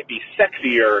 it might be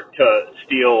sexier to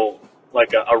steal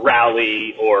like a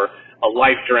rally or a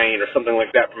life drain or something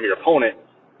like that from your opponent,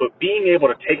 but being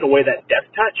able to take away that death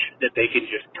touch that they can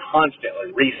just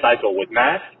constantly recycle with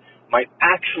Mask might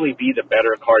actually be the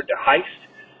better card to heist,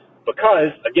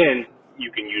 because, again,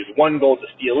 you can use 1 gold to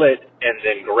steal it and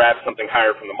then grab something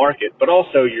higher from the market, but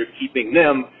also you're keeping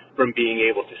them from being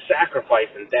able to sacrifice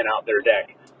and thin out their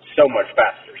deck so much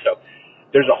faster. So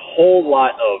there's a whole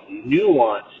lot of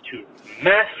nuance to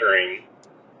mastering,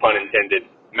 pun intended,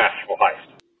 Masterful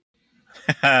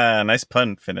Heist. Nice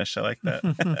pun finish. I like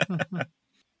that.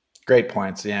 Great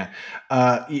points. Yeah.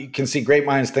 You can see great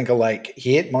minds think alike.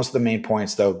 He hit most of the main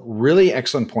points, though. Really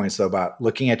excellent points, though, about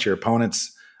looking at your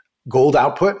opponent's gold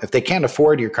output. If they can't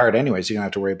afford your card anyways, you don't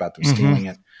have to worry about them stealing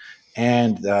it.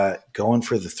 And going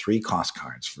for the 3 cost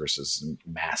cards versus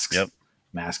masks. Yep.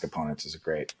 Mask opponents is a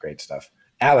great stuff.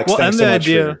 Alex, well, thanks and so the much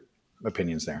idea, for your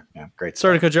opinions there. Yeah, great.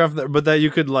 Sorry to cut you off there, but that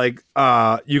you could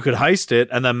you could heist it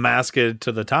and then mask it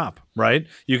to the top, right?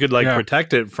 You could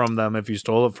protect it from them if you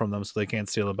stole it from them so they can't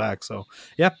steal it back. So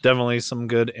yeah, definitely some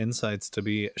good insights to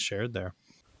be shared there.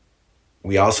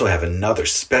 We also have another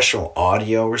special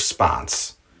audio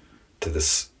response to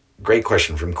this great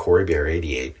question from Corey Bear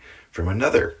 88 from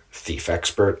another thief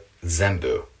expert,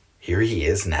 Zembu. Here he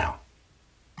is now.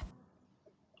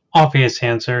 Obvious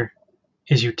answer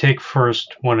is you take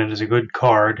first when it is a good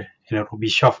card, and it will be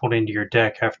shuffled into your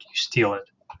deck after you steal it.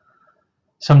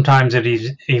 Sometimes it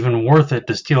is even worth it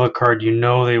to steal a card you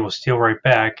know they will steal right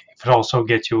back if it also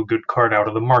gets you a good card out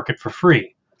of the market for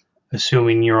free,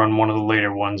 assuming you're on one of the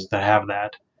later ones that have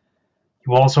that.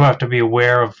 You also have to be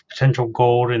aware of potential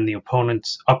gold in the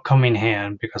opponent's upcoming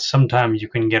hand, because sometimes you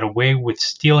can get away with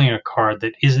stealing a card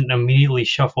that isn't immediately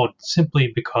shuffled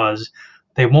simply because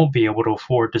they won't be able to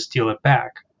afford to steal it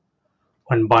back.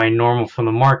 When buying normal from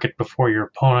the market before your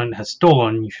opponent has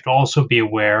stolen, you should also be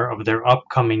aware of their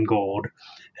upcoming gold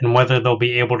and whether they'll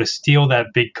be able to steal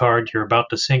that big card you're about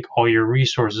to sink all your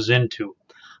resources into.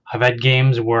 I've had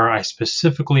games where I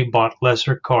specifically bought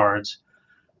lesser cards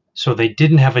so they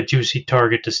didn't have a juicy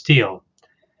target to steal,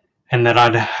 and that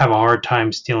I'd have a hard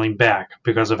time stealing back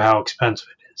because of how expensive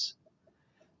it is.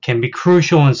 Can be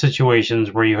crucial in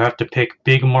situations where you have to pick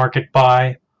big market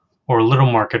buy or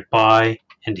little market buy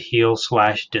and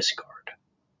heal/discard.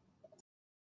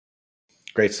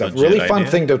 Great stuff. Really fun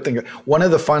thing to think of. One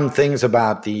of the fun things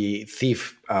about the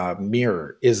Thief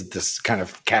mirror is this kind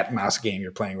of cat and mouse game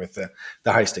you're playing with the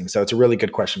heisting. So it's a really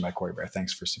good question by Corey Bear.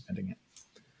 Thanks for submitting it.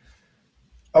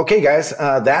 Okay, guys,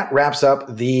 that wraps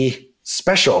up the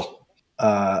special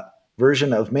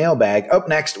version of Mailbag. Up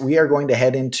next, we are going to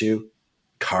head into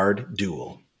Card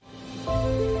Duel.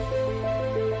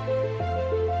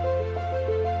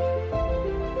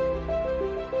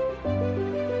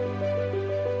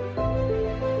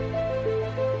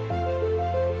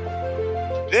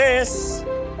 This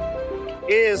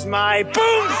is my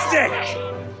boomstick.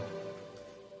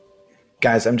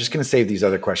 Guys, I'm just going to save these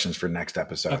other questions for next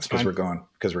episode because we're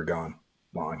going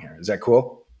long here. Is that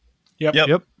cool?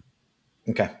 Yep.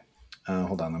 Okay.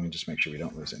 Hold on. Let me just make sure we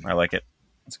don't lose any. I like it.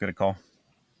 That's a good call.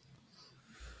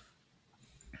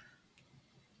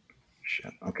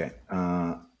 Shit. Okay.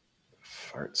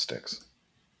 Fart sticks.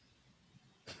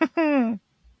 I'll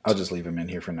just leave them in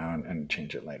here for now and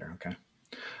change it later. Okay.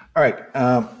 All right.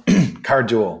 Card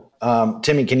Duel.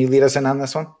 Timmy, can you lead us in on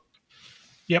this one?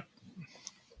 Yep.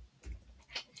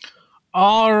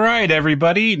 All right,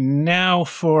 everybody. Now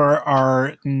for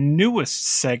our newest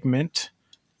segment,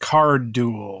 Card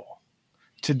Duel.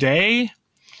 Today,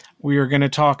 we are going to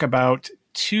talk about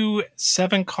 2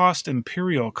 7-cost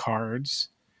Imperial cards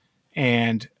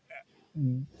and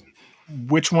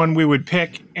which one we would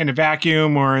pick in a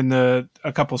vacuum or in a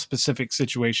couple specific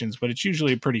situations, but it's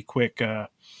usually a pretty quick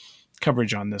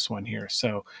coverage on this one here.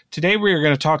 So today we are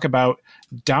going to talk about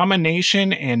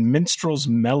Domination and Minstrel's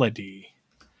Melody.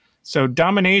 So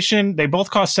Domination, they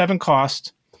both cost 7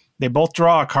 cost. They both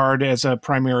draw a card as a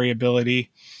primary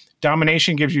ability.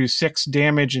 Domination gives you 6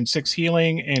 damage and 6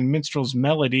 healing, and Minstrel's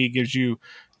Melody gives you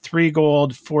 3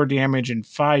 gold, 4 damage, and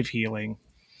 5 healing.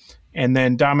 And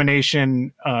then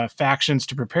Domination factions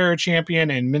to prepare a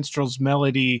champion, and Minstrel's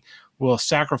Melody will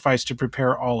sacrifice to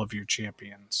prepare all of your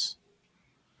champions.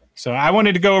 So I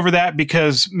wanted to go over that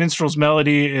because Minstrel's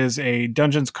Melody is a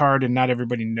Dungeons card, and not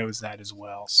everybody knows that as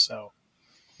well. So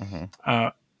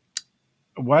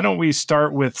why don't we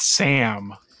start with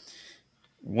Sam?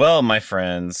 Well, my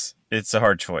friends, it's a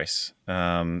hard choice.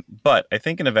 But I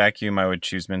think in a vacuum, I would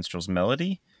choose Minstrel's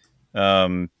Melody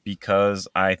because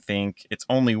I think it's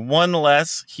only 1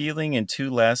 less healing and 2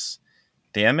 less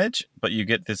damage, but you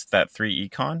get that 3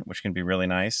 econ, which can be really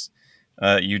nice.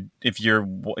 If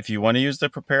you want to use the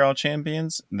Prepare All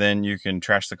Champions, then you can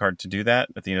trash the card to do that.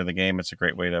 At the end of the game, it's a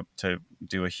great way to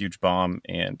do a huge bomb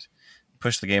and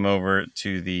push the game over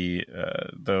to the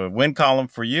win column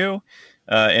for you.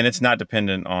 And it's not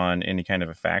dependent on any kind of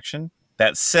a faction.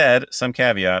 That said, some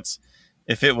caveats.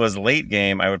 If it was late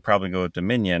game, I would probably go with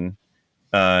Dominion.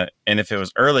 And if it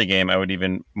was early game, I would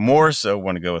even more so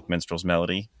want to go with Minstrel's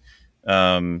Melody.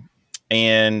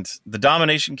 And the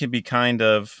domination can be kind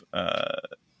of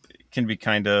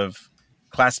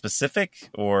class specific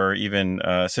or even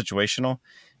situational.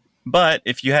 But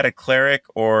if you had a cleric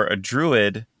or a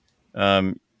druid,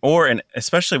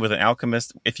 especially with an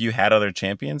alchemist, if you had other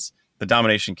champions, the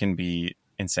domination can be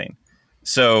insane.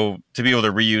 So to be able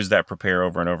to reuse that prepare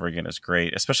over and over again is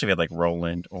great, especially if you had like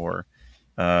Roland or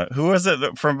who was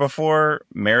it from before?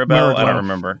 Maribel? I don't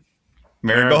remember.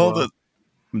 Marigold?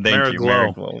 Thank you.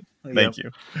 Marigold. Thank you.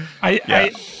 I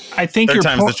think third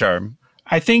time's the charm.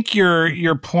 I think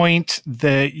your point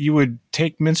that you would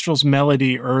take Minstrel's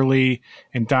Melody early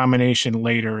and domination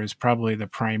later is probably the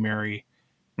primary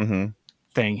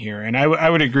thing here. And I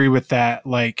would agree with that.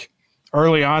 Like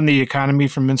early on, the economy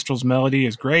from Minstrel's Melody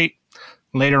is great.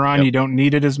 Later on, you don't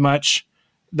need it as much.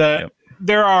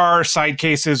 There are side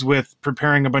cases with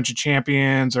preparing a bunch of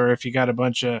champions, or if you got a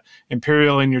bunch of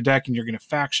Imperial in your deck and you're going to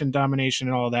faction domination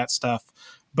and all that stuff.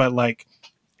 But like,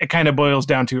 it kind of boils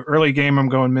down to early game, I'm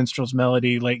going Minstrel's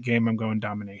Melody. Late game, I'm going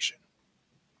domination.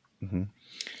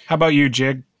 How about you,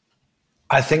 Jig?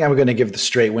 I think I'm going to give the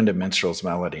straight win to Minstrel's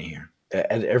Melody here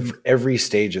at every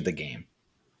stage of the game.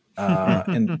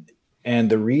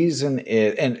 And the reason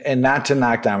is, and not to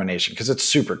knock domination, because it's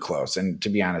super close. And to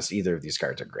be honest, either of these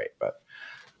cards are great. But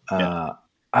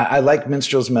I like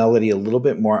Minstrel's Melody a little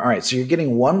bit more. All right, so you're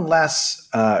getting 1 less,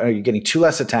 or you're getting 2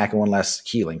 less attack and 1 less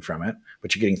healing from it,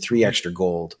 but you're getting 3 extra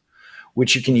gold,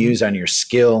 which you can use on your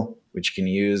skill, which you can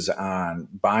use on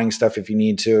buying stuff if you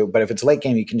need to. But if it's late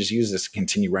game, you can just use this to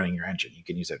continue running your engine. You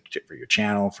can use it for your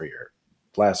channel, for your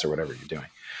bless, or whatever you're doing.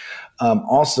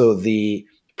 Also, the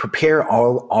prepare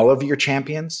all of your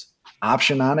champions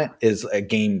option on it is a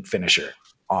game finisher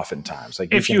oftentimes.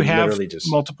 Like if you have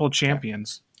multiple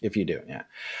champions. If you do,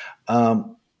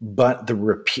 but the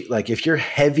repeat, like if you're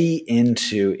heavy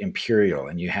into Imperial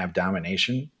and you have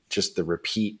domination, just the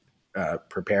repeat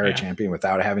prepare a champion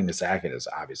without having to sack it is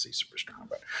obviously super strong.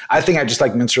 But I think I just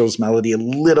like Minstrel's Melody a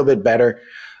little bit better.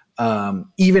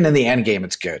 Even in the end game,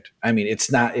 it's good. I mean,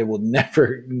 it will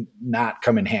never not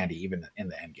come in handy, even in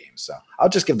the end game. So I'll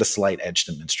just give the slight edge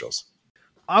to Minstrels.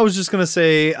 I was just going to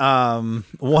say,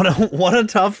 what a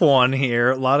tough one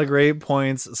here. A lot of great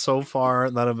points so far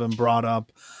that have been brought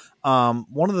up.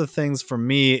 One of the things for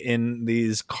me in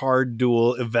these card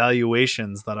duel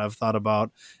evaluations that I've thought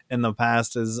about in the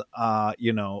past is,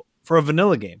 for a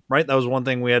vanilla game, right? That was one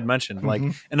thing we had mentioned. Like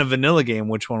in a vanilla game,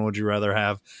 which one would you rather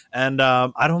have? And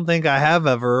I don't think I have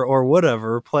ever or would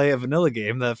ever play a vanilla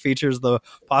game that features the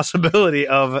possibility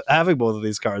of having both of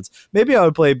these cards. Maybe I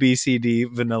would play BCD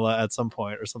vanilla at some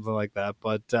point or something like that.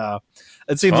 But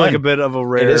it seems like a bit of a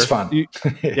rare. It is fun. You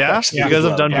guys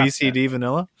have done BCD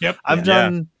vanilla? Yep. I've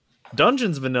done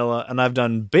Dungeons vanilla and I've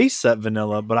done base set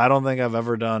vanilla, but I don't think I've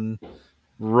ever done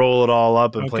roll it all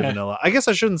up and play vanilla. I guess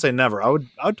I shouldn't say never. I would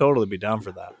totally be down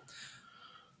for that.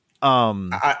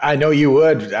 I know you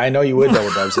would. I know you would,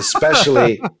 Double Dubs,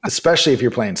 especially if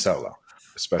you're playing solo.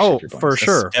 Especially if you're playing for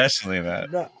sure. Especially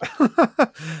that.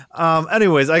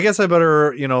 Anyways, I guess I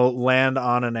better, land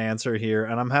on an answer here,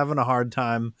 and I'm having a hard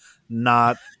time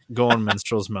not going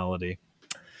Minstrel's Melody.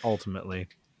 Ultimately,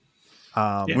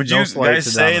 would you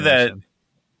guys say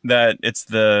that it's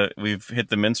we've hit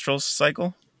the Minstrels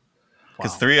cycle?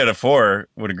 Because 3 out of 4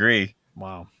 would agree.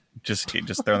 Wow. Just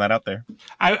throwing that out there.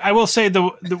 I will say the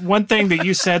one thing that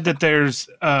you said that there's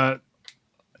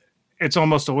it's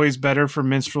almost always better for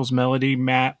Minstrel's Melody,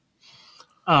 Matt.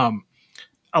 A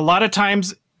lot of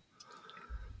times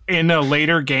in a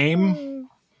later game,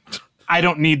 I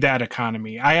don't need that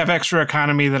economy. I have extra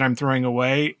economy that I'm throwing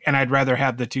away, and I'd rather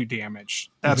have the 2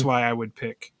 damage. That's why I would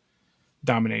pick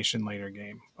domination later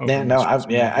game. Unless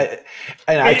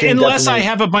I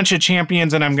have a bunch of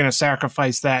champions and I'm going to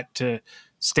sacrifice that to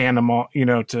stand them all,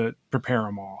 to prepare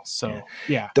them all. So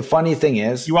the funny thing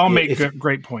is, you all make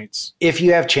great points. If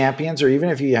you have champions, or even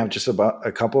if you have just about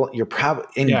a couple, you're probably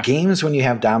in games when you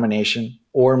have domination,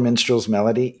 or Minstrel's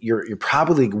Melody, you're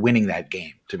probably winning that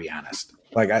game, to be honest.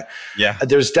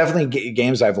 There's definitely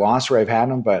games I've lost where I've had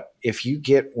them, but if you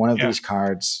get one of these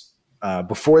cards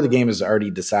before the game is already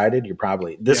decided, will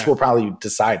probably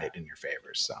decide it in your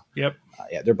favor. So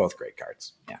they're both great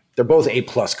cards. Yeah, they're both A+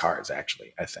 cards,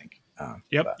 actually, I think. All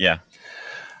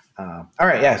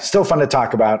right, still fun to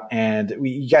talk about, and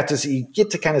you get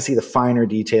to kind of see the finer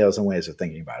details and ways of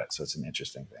thinking about it. So it's an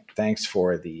interesting thing. Thanks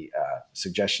for the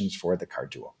suggestions for the card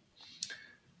duel.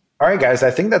 All right, guys,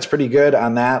 I think that's pretty good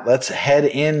on that. Let's head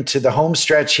into the home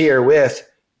stretch here with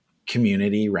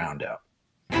Community Roundup.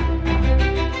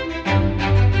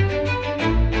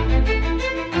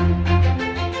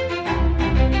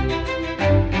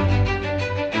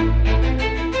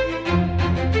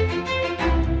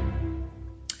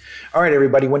 All right,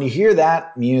 everybody, when you hear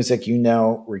that music, you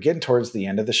know we're getting towards the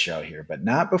end of the show here, but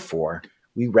not before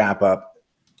we wrap up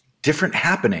different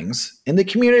happenings in the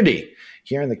community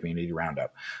here in the Community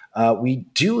Roundup. We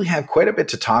do have quite a bit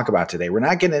to talk about today. We're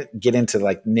not going to get into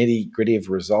like nitty gritty of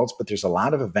results, but there's a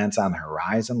lot of events on the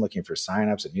horizon looking for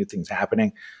signups and new things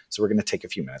happening. So we're going to take a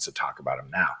few minutes to talk about them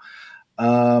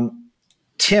now.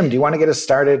 Tim, do you want to get us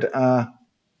started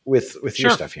with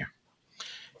your stuff here?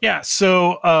 Yeah,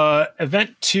 so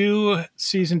Event 2,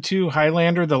 Season 2,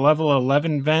 Highlander, the Level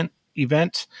 11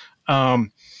 event.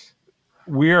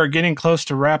 We are getting close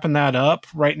to wrapping that up.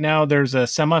 Right now, there's a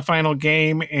semifinal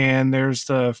game, and there's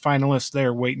the finalists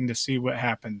there waiting to see what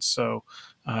happens. So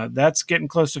that's getting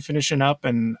close to finishing up,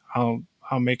 and I'll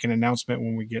make an announcement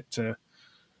when we get to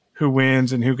who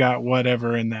wins and who got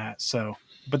whatever in that. So,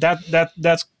 but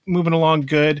that's moving along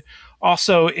good.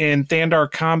 Also, in Thandar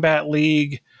Combat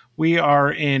League, we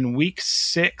are in week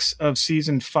 6 of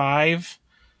season 5,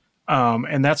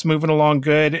 and that's moving along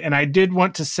good. And I did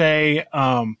want to say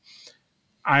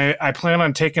I plan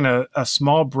on taking a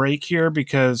small break here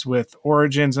because with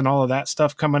Origins and all of that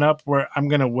stuff coming up, where I'm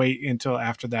going to wait until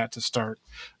after that to start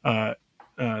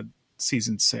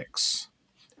season 6.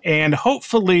 And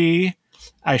hopefully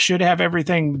I should have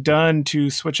everything done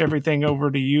to switch everything over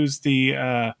to use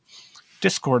the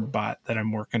Discord bot that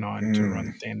I'm working on to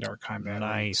run Thandar Combat.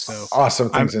 Nice. So awesome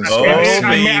things in store.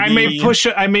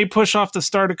 I may push off the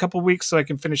start a couple weeks so I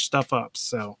can finish stuff up.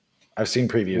 So I've seen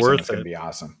previews. And it's going to be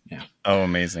awesome. Yeah. Oh,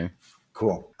 amazing.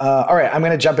 Cool. All right. I'm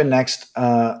going to jump in next.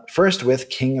 First with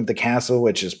King of the Castle,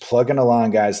 which is plugging along,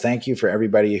 guys. Thank you for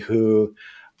everybody who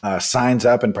signs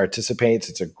up and participates.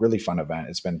 It's a really fun event.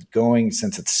 It's been going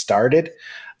since it started.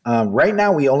 Right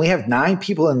now, we only have 9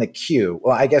 people in the queue.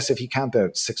 Well, I guess if you count the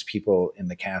 6 people in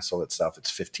the castle itself, it's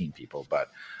 15 people. But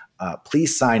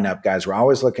please sign up, guys. We're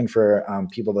always looking for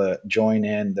people to join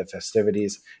in the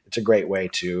festivities. It's a great way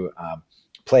to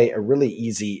play a really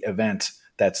easy event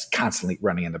that's constantly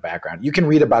running in the background. You can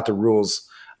read about the rules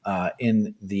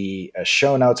in the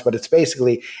show notes, but it's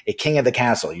basically a King of the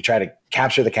Castle. You try to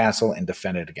capture the castle and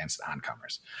defend it against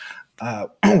oncomers.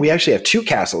 We actually have 2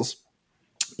 castles.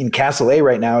 In Castle A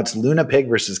right now, it's Luna Pig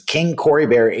versus King Corey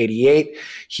Bear 88.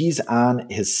 He's on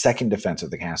his second defense of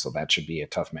the castle. That should be a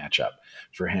tough matchup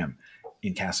for him.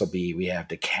 In Castle B, we have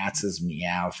the Katz's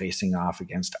Meow facing off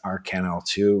against Arkennel.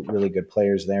 2 really good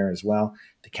players there as well.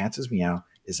 The Katz's Meow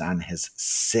is on his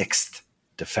 6th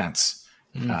defense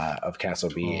of Castle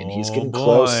B, and he's getting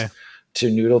close to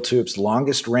Noodle Toop's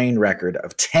longest reign record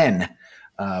of 10,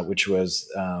 which was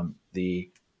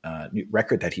the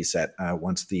record that he set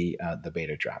once the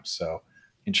beta drops. So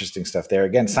interesting stuff there.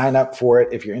 Again, sign up for it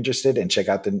if you're interested and check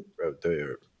out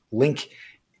the link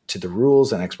to the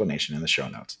rules and explanation in the show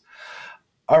notes.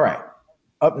 All right.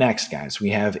 Up next, guys, we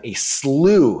have a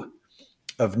slew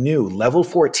of new level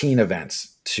 14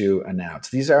 events to announce.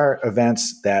 These are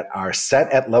events that are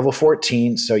set at level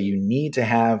 14, so you need to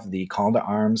have the Call to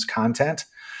Arms content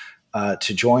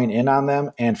to join in on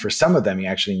them. And for some of them, you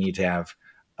actually need to have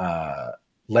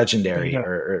legendary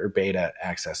or beta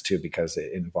access too, because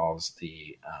it involves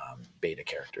the beta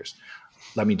characters.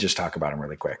 Let me just talk about them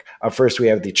really quick. First, we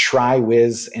have the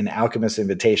Tri-Wiz and Alchemist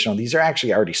Invitational. These are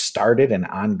actually already started and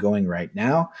ongoing right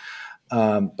now,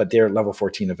 but they're level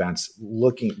 14 events,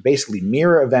 looking basically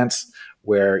mirror events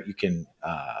where you can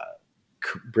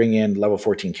bring in level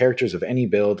 14 characters of any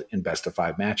build in best of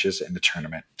 5 matches in the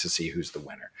tournament to see who's the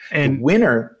winner. And the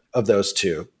winner of those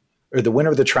 2, or the winner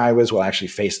of the Tri-Wiz, will actually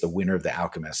face the winner of the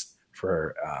Alchemist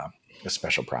for a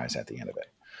special prize at the end of it.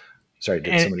 Sorry,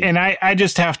 did somebody? And I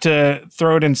just have to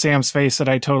throw it in Sam's face that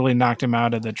I totally knocked him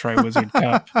out of the Tri-Wizard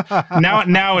Cup.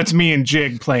 Now it's me and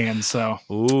Jig playing. So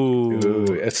Ooh,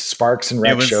 it's Sparks and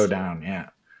Rex showdown. Yeah,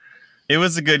 it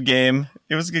was a good game.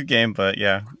 But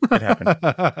yeah, it happened.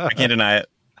 I can't deny it.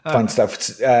 Fun stuff.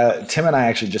 Tim and I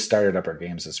actually just started up our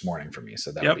games this morning for me,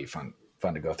 so that'll be fun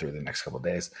fun to go through the next couple of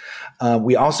days.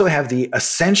 We also have the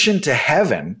Ascension to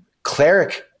Heaven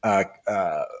Cleric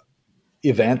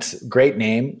event, great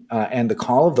name, and the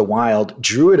Call of the Wild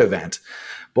Druid event.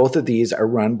 Both of these are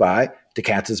run by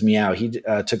DeCatz's Meow. He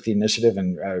took the initiative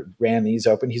and ran these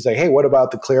open. He's like, hey, what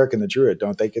about the Cleric and the Druid?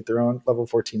 Don't they get their own level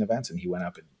 14 events? And he went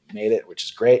up and made it, which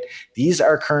is great. These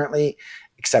are currently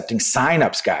accepting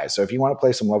signups, guys. So if you want to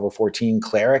play some level 14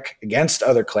 Cleric against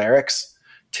other Clerics,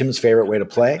 Tim's favorite way to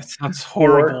play. That sounds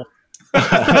horrible.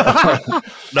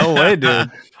 No way, dude.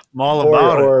 I'm all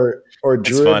about it. Or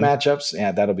Druid matchups.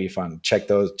 Yeah, that'll be fun. Check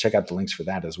out the links for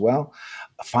that as well.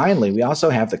 Finally, we also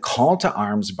have the Call to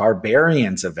Arms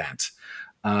Barbarians event.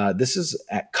 This is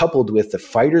coupled with the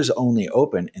Fighters Only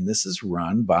Open, and this is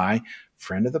run by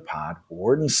friend of the pod,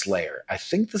 Warden Slayer. I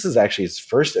think this is actually his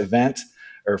first event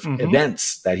or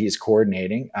events that he's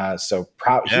coordinating. So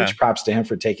huge props to him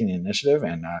for taking the initiative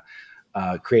and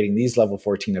creating these level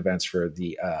 14 events for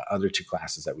the other two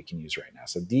classes that we can use right now.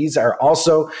 So these are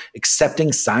also accepting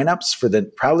signups for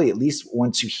probably at least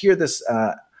once you hear this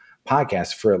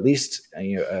podcast for at least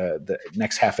the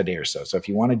next half a day or so. So if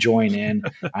you want to join in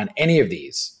on any of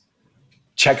these,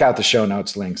 check out the show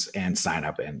notes links and sign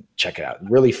up and check it out.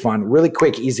 Really fun, really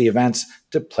quick, easy events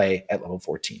to play at level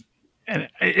 14. And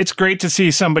it's great to see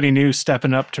somebody new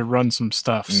stepping up to run some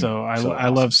stuff. So I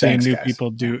love seeing new people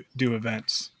do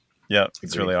events. Yeah,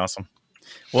 it's really awesome.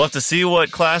 We'll have to see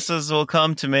what classes will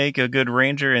come to make a good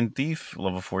Ranger and Thief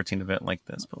level 14 event like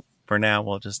this. But for now,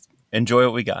 we'll just enjoy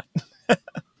what we got.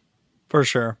 For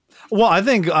sure. Well, I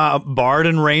think Bard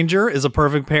and Ranger is a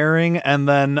perfect pairing, and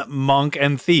then Monk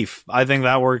and Thief. I think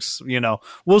that works.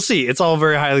 We'll see. It's all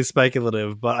very highly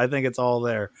speculative, but I think it's all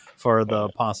there for the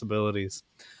possibilities.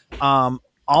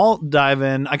 I'll dive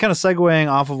in. I kind of segueing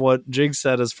off of what Jig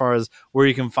said as far as where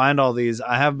you can find all these.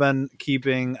 I have been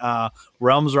keeping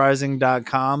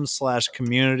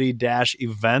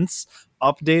realmsrising.com/community-events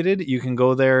updated. You can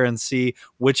go there and see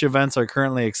which events are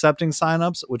currently accepting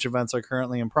signups, which events are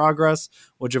currently in progress,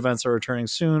 which events are returning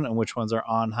soon, and which ones are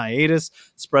on hiatus.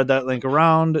 Spread that link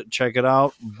around, check it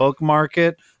out, bookmark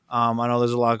it. I know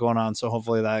there's a lot going on, so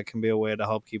hopefully that can be a way to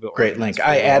help keep it. Great link.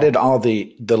 I added all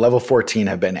the level 14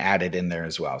 have been added in there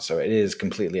as well. So it is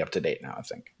completely up to date now, I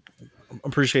think.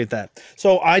 Appreciate that.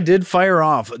 So I did fire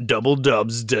off Double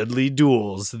Dubs Deadly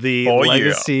Duels, the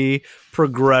legacy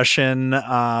progression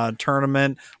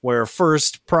tournament where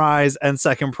first prize and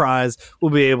second prize will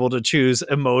be able to choose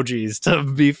emojis to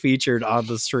be featured on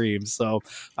the stream. So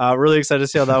really excited to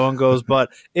see how that one goes,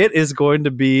 but it is going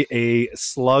to be a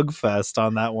slugfest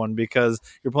on that one because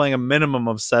you're playing a minimum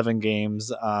of 7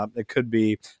 games. It could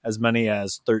be as many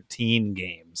as 13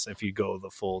 games if you go the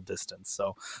full distance.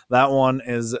 So that one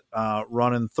is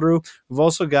running through. We've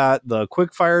also got the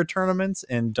Quickfire tournaments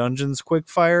in Dungeons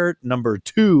Quickfire number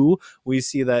 2. We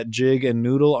see that Jig and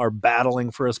Noodle are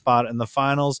battling for a spot in the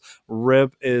finals.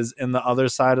 Rip is in the other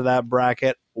side of that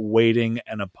bracket, waiting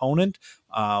an opponent.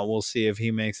 We'll see if he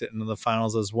makes it into the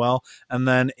finals as well. And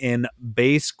then in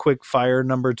base Quickfire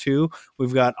number 2,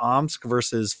 we've got Omsk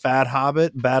versus Fat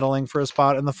Hobbit battling for a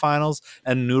spot in the finals,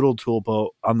 and Noodle Tulpo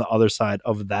on the other side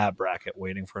of that bracket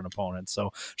waiting for an opponent.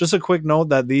 So just a quick note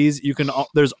that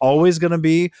there's always going to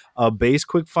be a base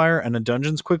Quickfire and a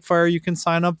Dungeons Quickfire you can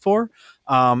sign up for.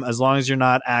 As long as you're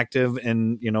not active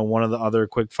in, one of the other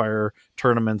Quickfire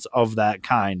tournaments of that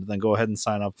kind, then go ahead and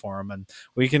sign up for them. And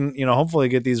we can, hopefully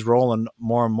get these rolling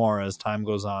more and more as time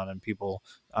goes on and people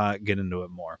get into it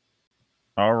more.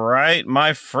 All right,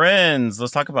 my friends,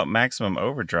 let's talk about Maximum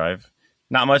Overdrive.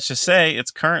 Not much to say.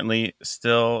 It's currently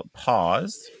still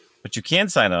paused, but you can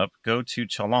sign up. Go to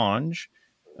Challenge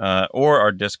or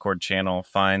our Discord channel,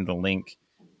 find the link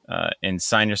and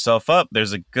sign yourself up.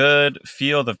 There's a good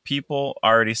field of people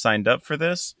already signed up for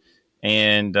this.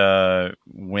 And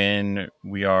when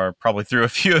we are probably through a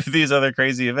few of these other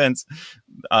crazy events,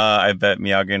 I bet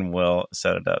Meowgan will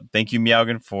set it up. Thank you,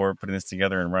 Meowgan, for putting this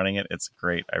together and running it. It's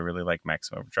great. I really like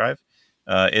Maximum Overdrive.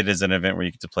 It is an event where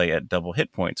you get to play at double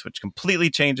hit points, which completely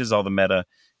changes all the meta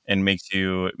and makes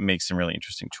you make some really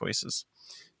interesting choices.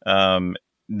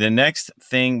 The next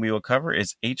thing we will cover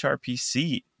is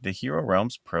HRPC, the Hero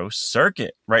Realms Pro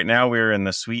Circuit. Right now, we're in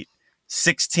the Sweet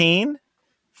 16,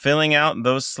 filling out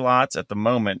those slots at the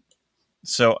moment.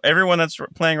 So everyone that's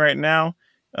playing right now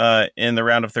in the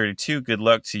round of 32, good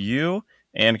luck to you.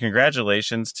 And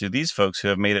congratulations to these folks who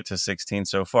have made it to 16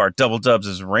 so far. Double Dubs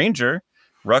is Ranger,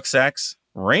 Rucksack's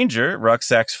Ranger,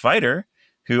 Rucksack's Fighter,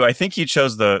 who I think he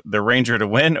chose the Ranger to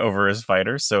win over his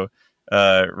Fighter. So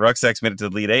Rucksack's made it to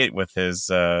the Elite 8 with his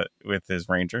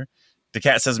Ranger. The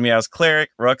Cat Says Meow's Cleric,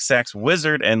 Rucksack's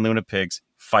Wizard, and Luna Pig's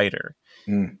Fighter.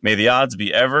 May the odds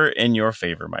be ever in your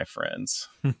favor, my friends.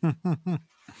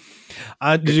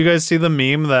 Did you guys see the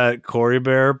meme that Corey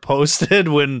Bear posted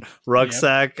when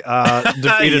Rucksack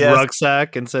defeated Yes.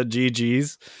 Rucksack and said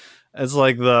GG's? It's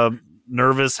like the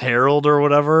Nervous Herald or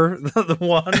whatever. The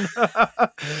one.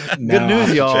 Good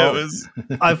news, y'all.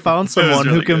 I found someone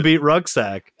really who can good. beat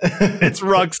Rucksack. It's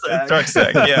Rucksack. It's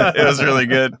Rucksack. Yeah, it was really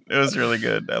good. It was really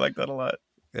good. I like that a lot.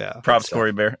 Yeah. Props,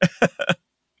 Corey Bear.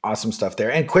 Awesome stuff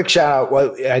there. And quick shout out.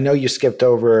 Well, I know you skipped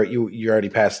over, you already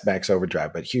passed Max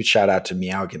Overdrive, but huge shout out to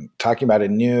Meowgan, talking about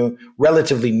a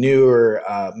relatively newer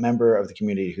member of the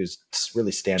community who's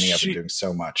really standing up and doing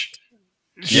so much.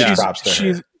 Huge props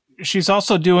to her. She's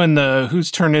also doing the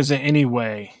Whose Turn Is It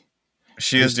Anyway?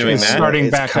 She is doing that. Starting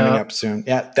it's back coming up. up soon.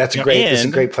 Yeah, that's a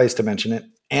great place to mention it.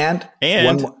 And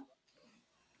one more.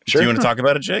 Sure. Do you want to talk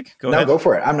about it, Jake? Go no, ahead. go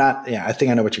for it. I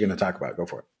think I know what you're going to talk about. Go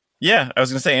for it. Yeah, I was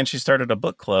going to say, and she started a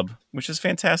book club, which is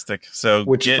fantastic. So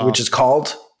which is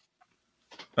called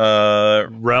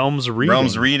Realms Reading.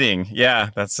 Realms Reading. Yeah,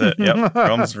 that's it. Yep,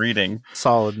 Realms Reading.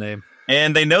 Solid name.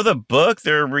 And they know the book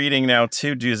they're reading now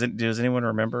too. Does anyone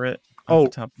remember it? Off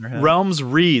the top of their head? Realms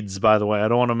Reads, by the way. I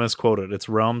don't want to misquote it. It's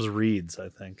Realms Reads, I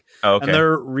think. Oh, okay. And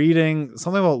they're reading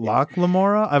something about Loch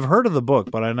Lamora. I've heard of the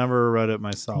book, but I never read it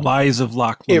myself. Lies of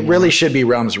Loch Lamora. It really should be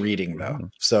Realms Reading, though.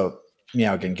 So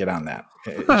Meowgan, get on that.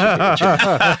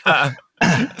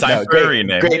 Great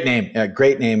name.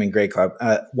 Great name and great club.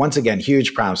 Once again,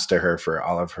 huge props to her for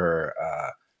all of her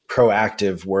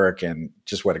proactive work and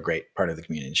just what a great part of the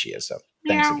community she is. So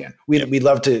thanks again. We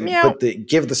love to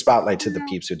give the spotlight to the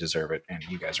peeps who deserve it, and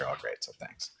you guys are all great. So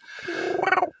thanks.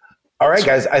 All right,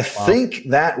 guys. I think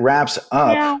that wraps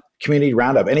up Community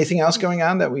Roundup. Anything else going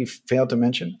on that we failed to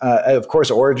mention? Of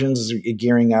course, Origins is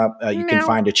gearing up. You can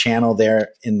find a channel there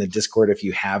in the Discord if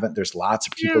you haven't. There's lots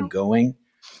of people going.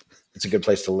 It's a good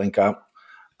place to link up.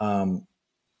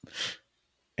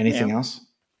 Anything else?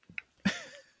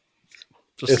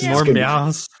 Just more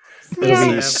meows.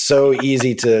 It'll be so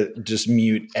easy to just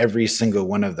mute every single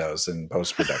one of those in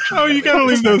post-production. Oh, you got to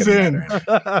leave those in.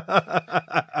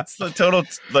 That's the total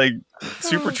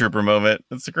Super Trooper moment.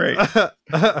 That's great.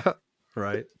 Right.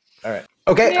 All right.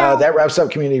 Okay. That wraps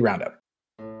up Community Roundup.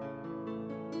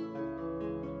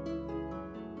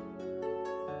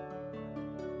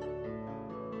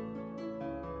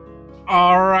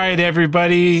 All right,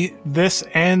 everybody. This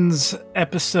ends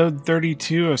episode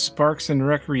 32 of Sparks and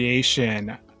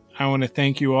Recreation. I want to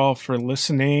thank you all for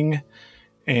listening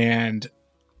and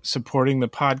supporting the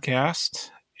podcast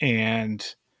and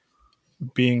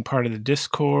being part of the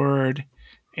Discord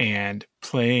and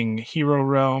playing Hero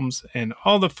Realms and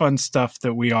all the fun stuff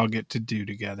that we all get to do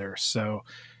together. So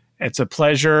it's a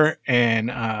pleasure, and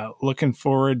looking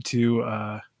forward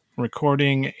to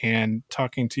recording and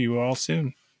talking to you all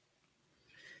soon.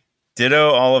 Ditto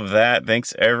all of that.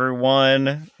 Thanks,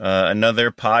 everyone. Another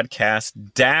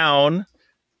podcast down.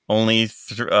 Only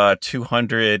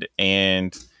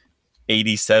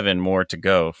 287 more to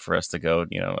go for us to go,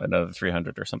 another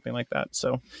 300 or something like that.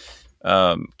 So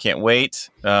can't wait.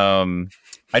 I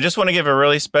just want to give a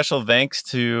really special thanks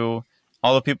to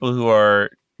all the people who are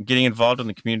getting involved in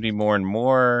the community more and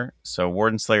more. So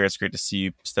Warden Slayer, it's great to see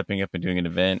you stepping up and doing an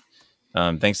event.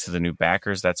 Thanks to the new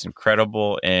backers. That's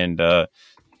incredible. And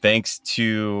thanks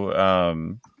to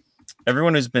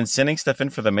everyone who's been sending stuff in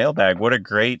for the mailbag. What a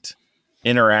great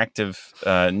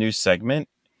interactive news segment.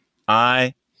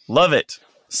 I love it.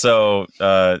 So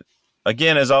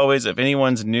again, as always, if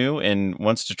anyone's new and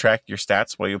wants to track your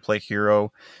stats while you play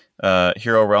Hero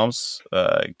Realms,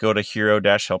 go to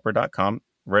hero-helper.com,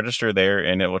 register there,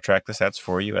 and it will track the stats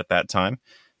for you at that time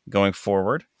going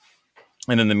forward.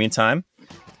 And in the meantime,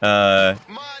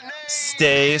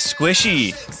 stay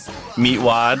squishy,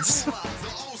 meatwads.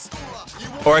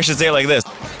 Or I should say it like this.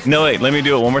 No, wait, let me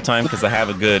do it one more time because I have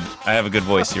a good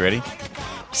voice. You ready?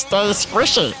 Stay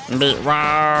squishy,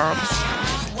 meatwads.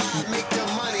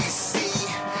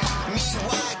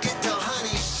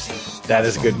 That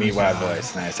is a good Meatwad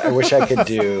voice. Nice. I wish I could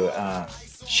do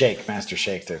Master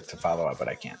Shake to follow up, but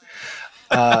I can't.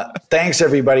 Thanks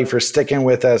everybody for sticking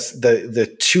with us.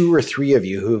 The 2 or 3 of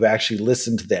you who've actually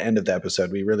listened to the end of the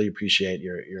episode, we really appreciate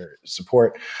your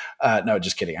support. No,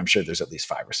 just kidding. I'm sure there's at least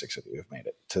 5 or 6 of you who've made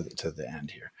it to the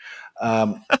end here.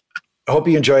 I hope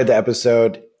you enjoyed the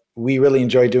episode. We really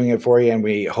enjoyed doing it for you, and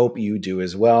we hope you do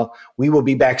as well. We will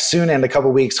be back soon in a couple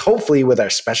weeks, hopefully with our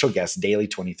special guest, Daily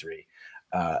 23,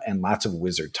 and lots of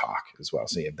wizard talk as well.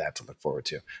 So you have that to look forward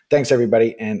to. Thanks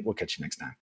everybody, and we'll catch you next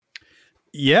time.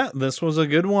 Yeah, this was a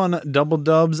good one. Double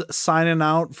Dubs signing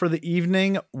out for the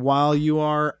evening while you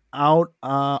are out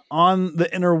on the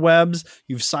interwebs.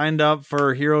 You've signed up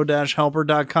for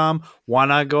hero-helper.com. Why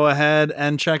not go ahead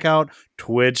and check out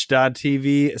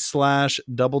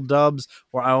twitch.tv/doubledubs,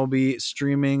 where I will be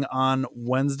streaming on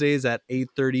Wednesdays at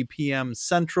 8:30 p.m.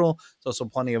 Central. There's also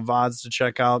plenty of VODs to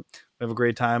check out. We have a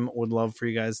great time. Would love for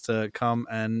you guys to come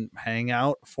and hang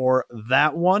out for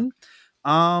that one.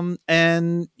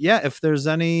 And yeah, if there's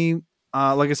any,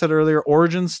 like I said earlier,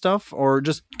 origin stuff or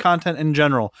just content in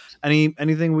general,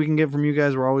 anything we can get from you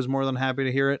guys, we're always more than happy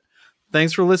to hear it.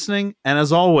 Thanks for listening. And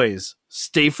as always,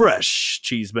 stay fresh,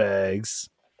 cheese bags.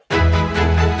 You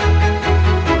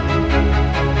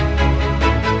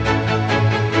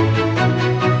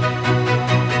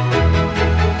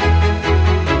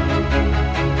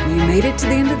made it to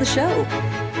the end of the show.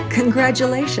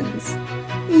 Congratulations.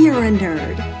 You're a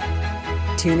nerd.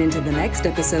 Tune into the next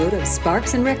episode of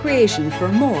Sparks and Recreation for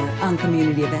more on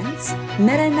community events,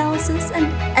 meta-analysis, and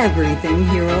everything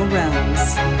Hero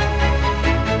Realms.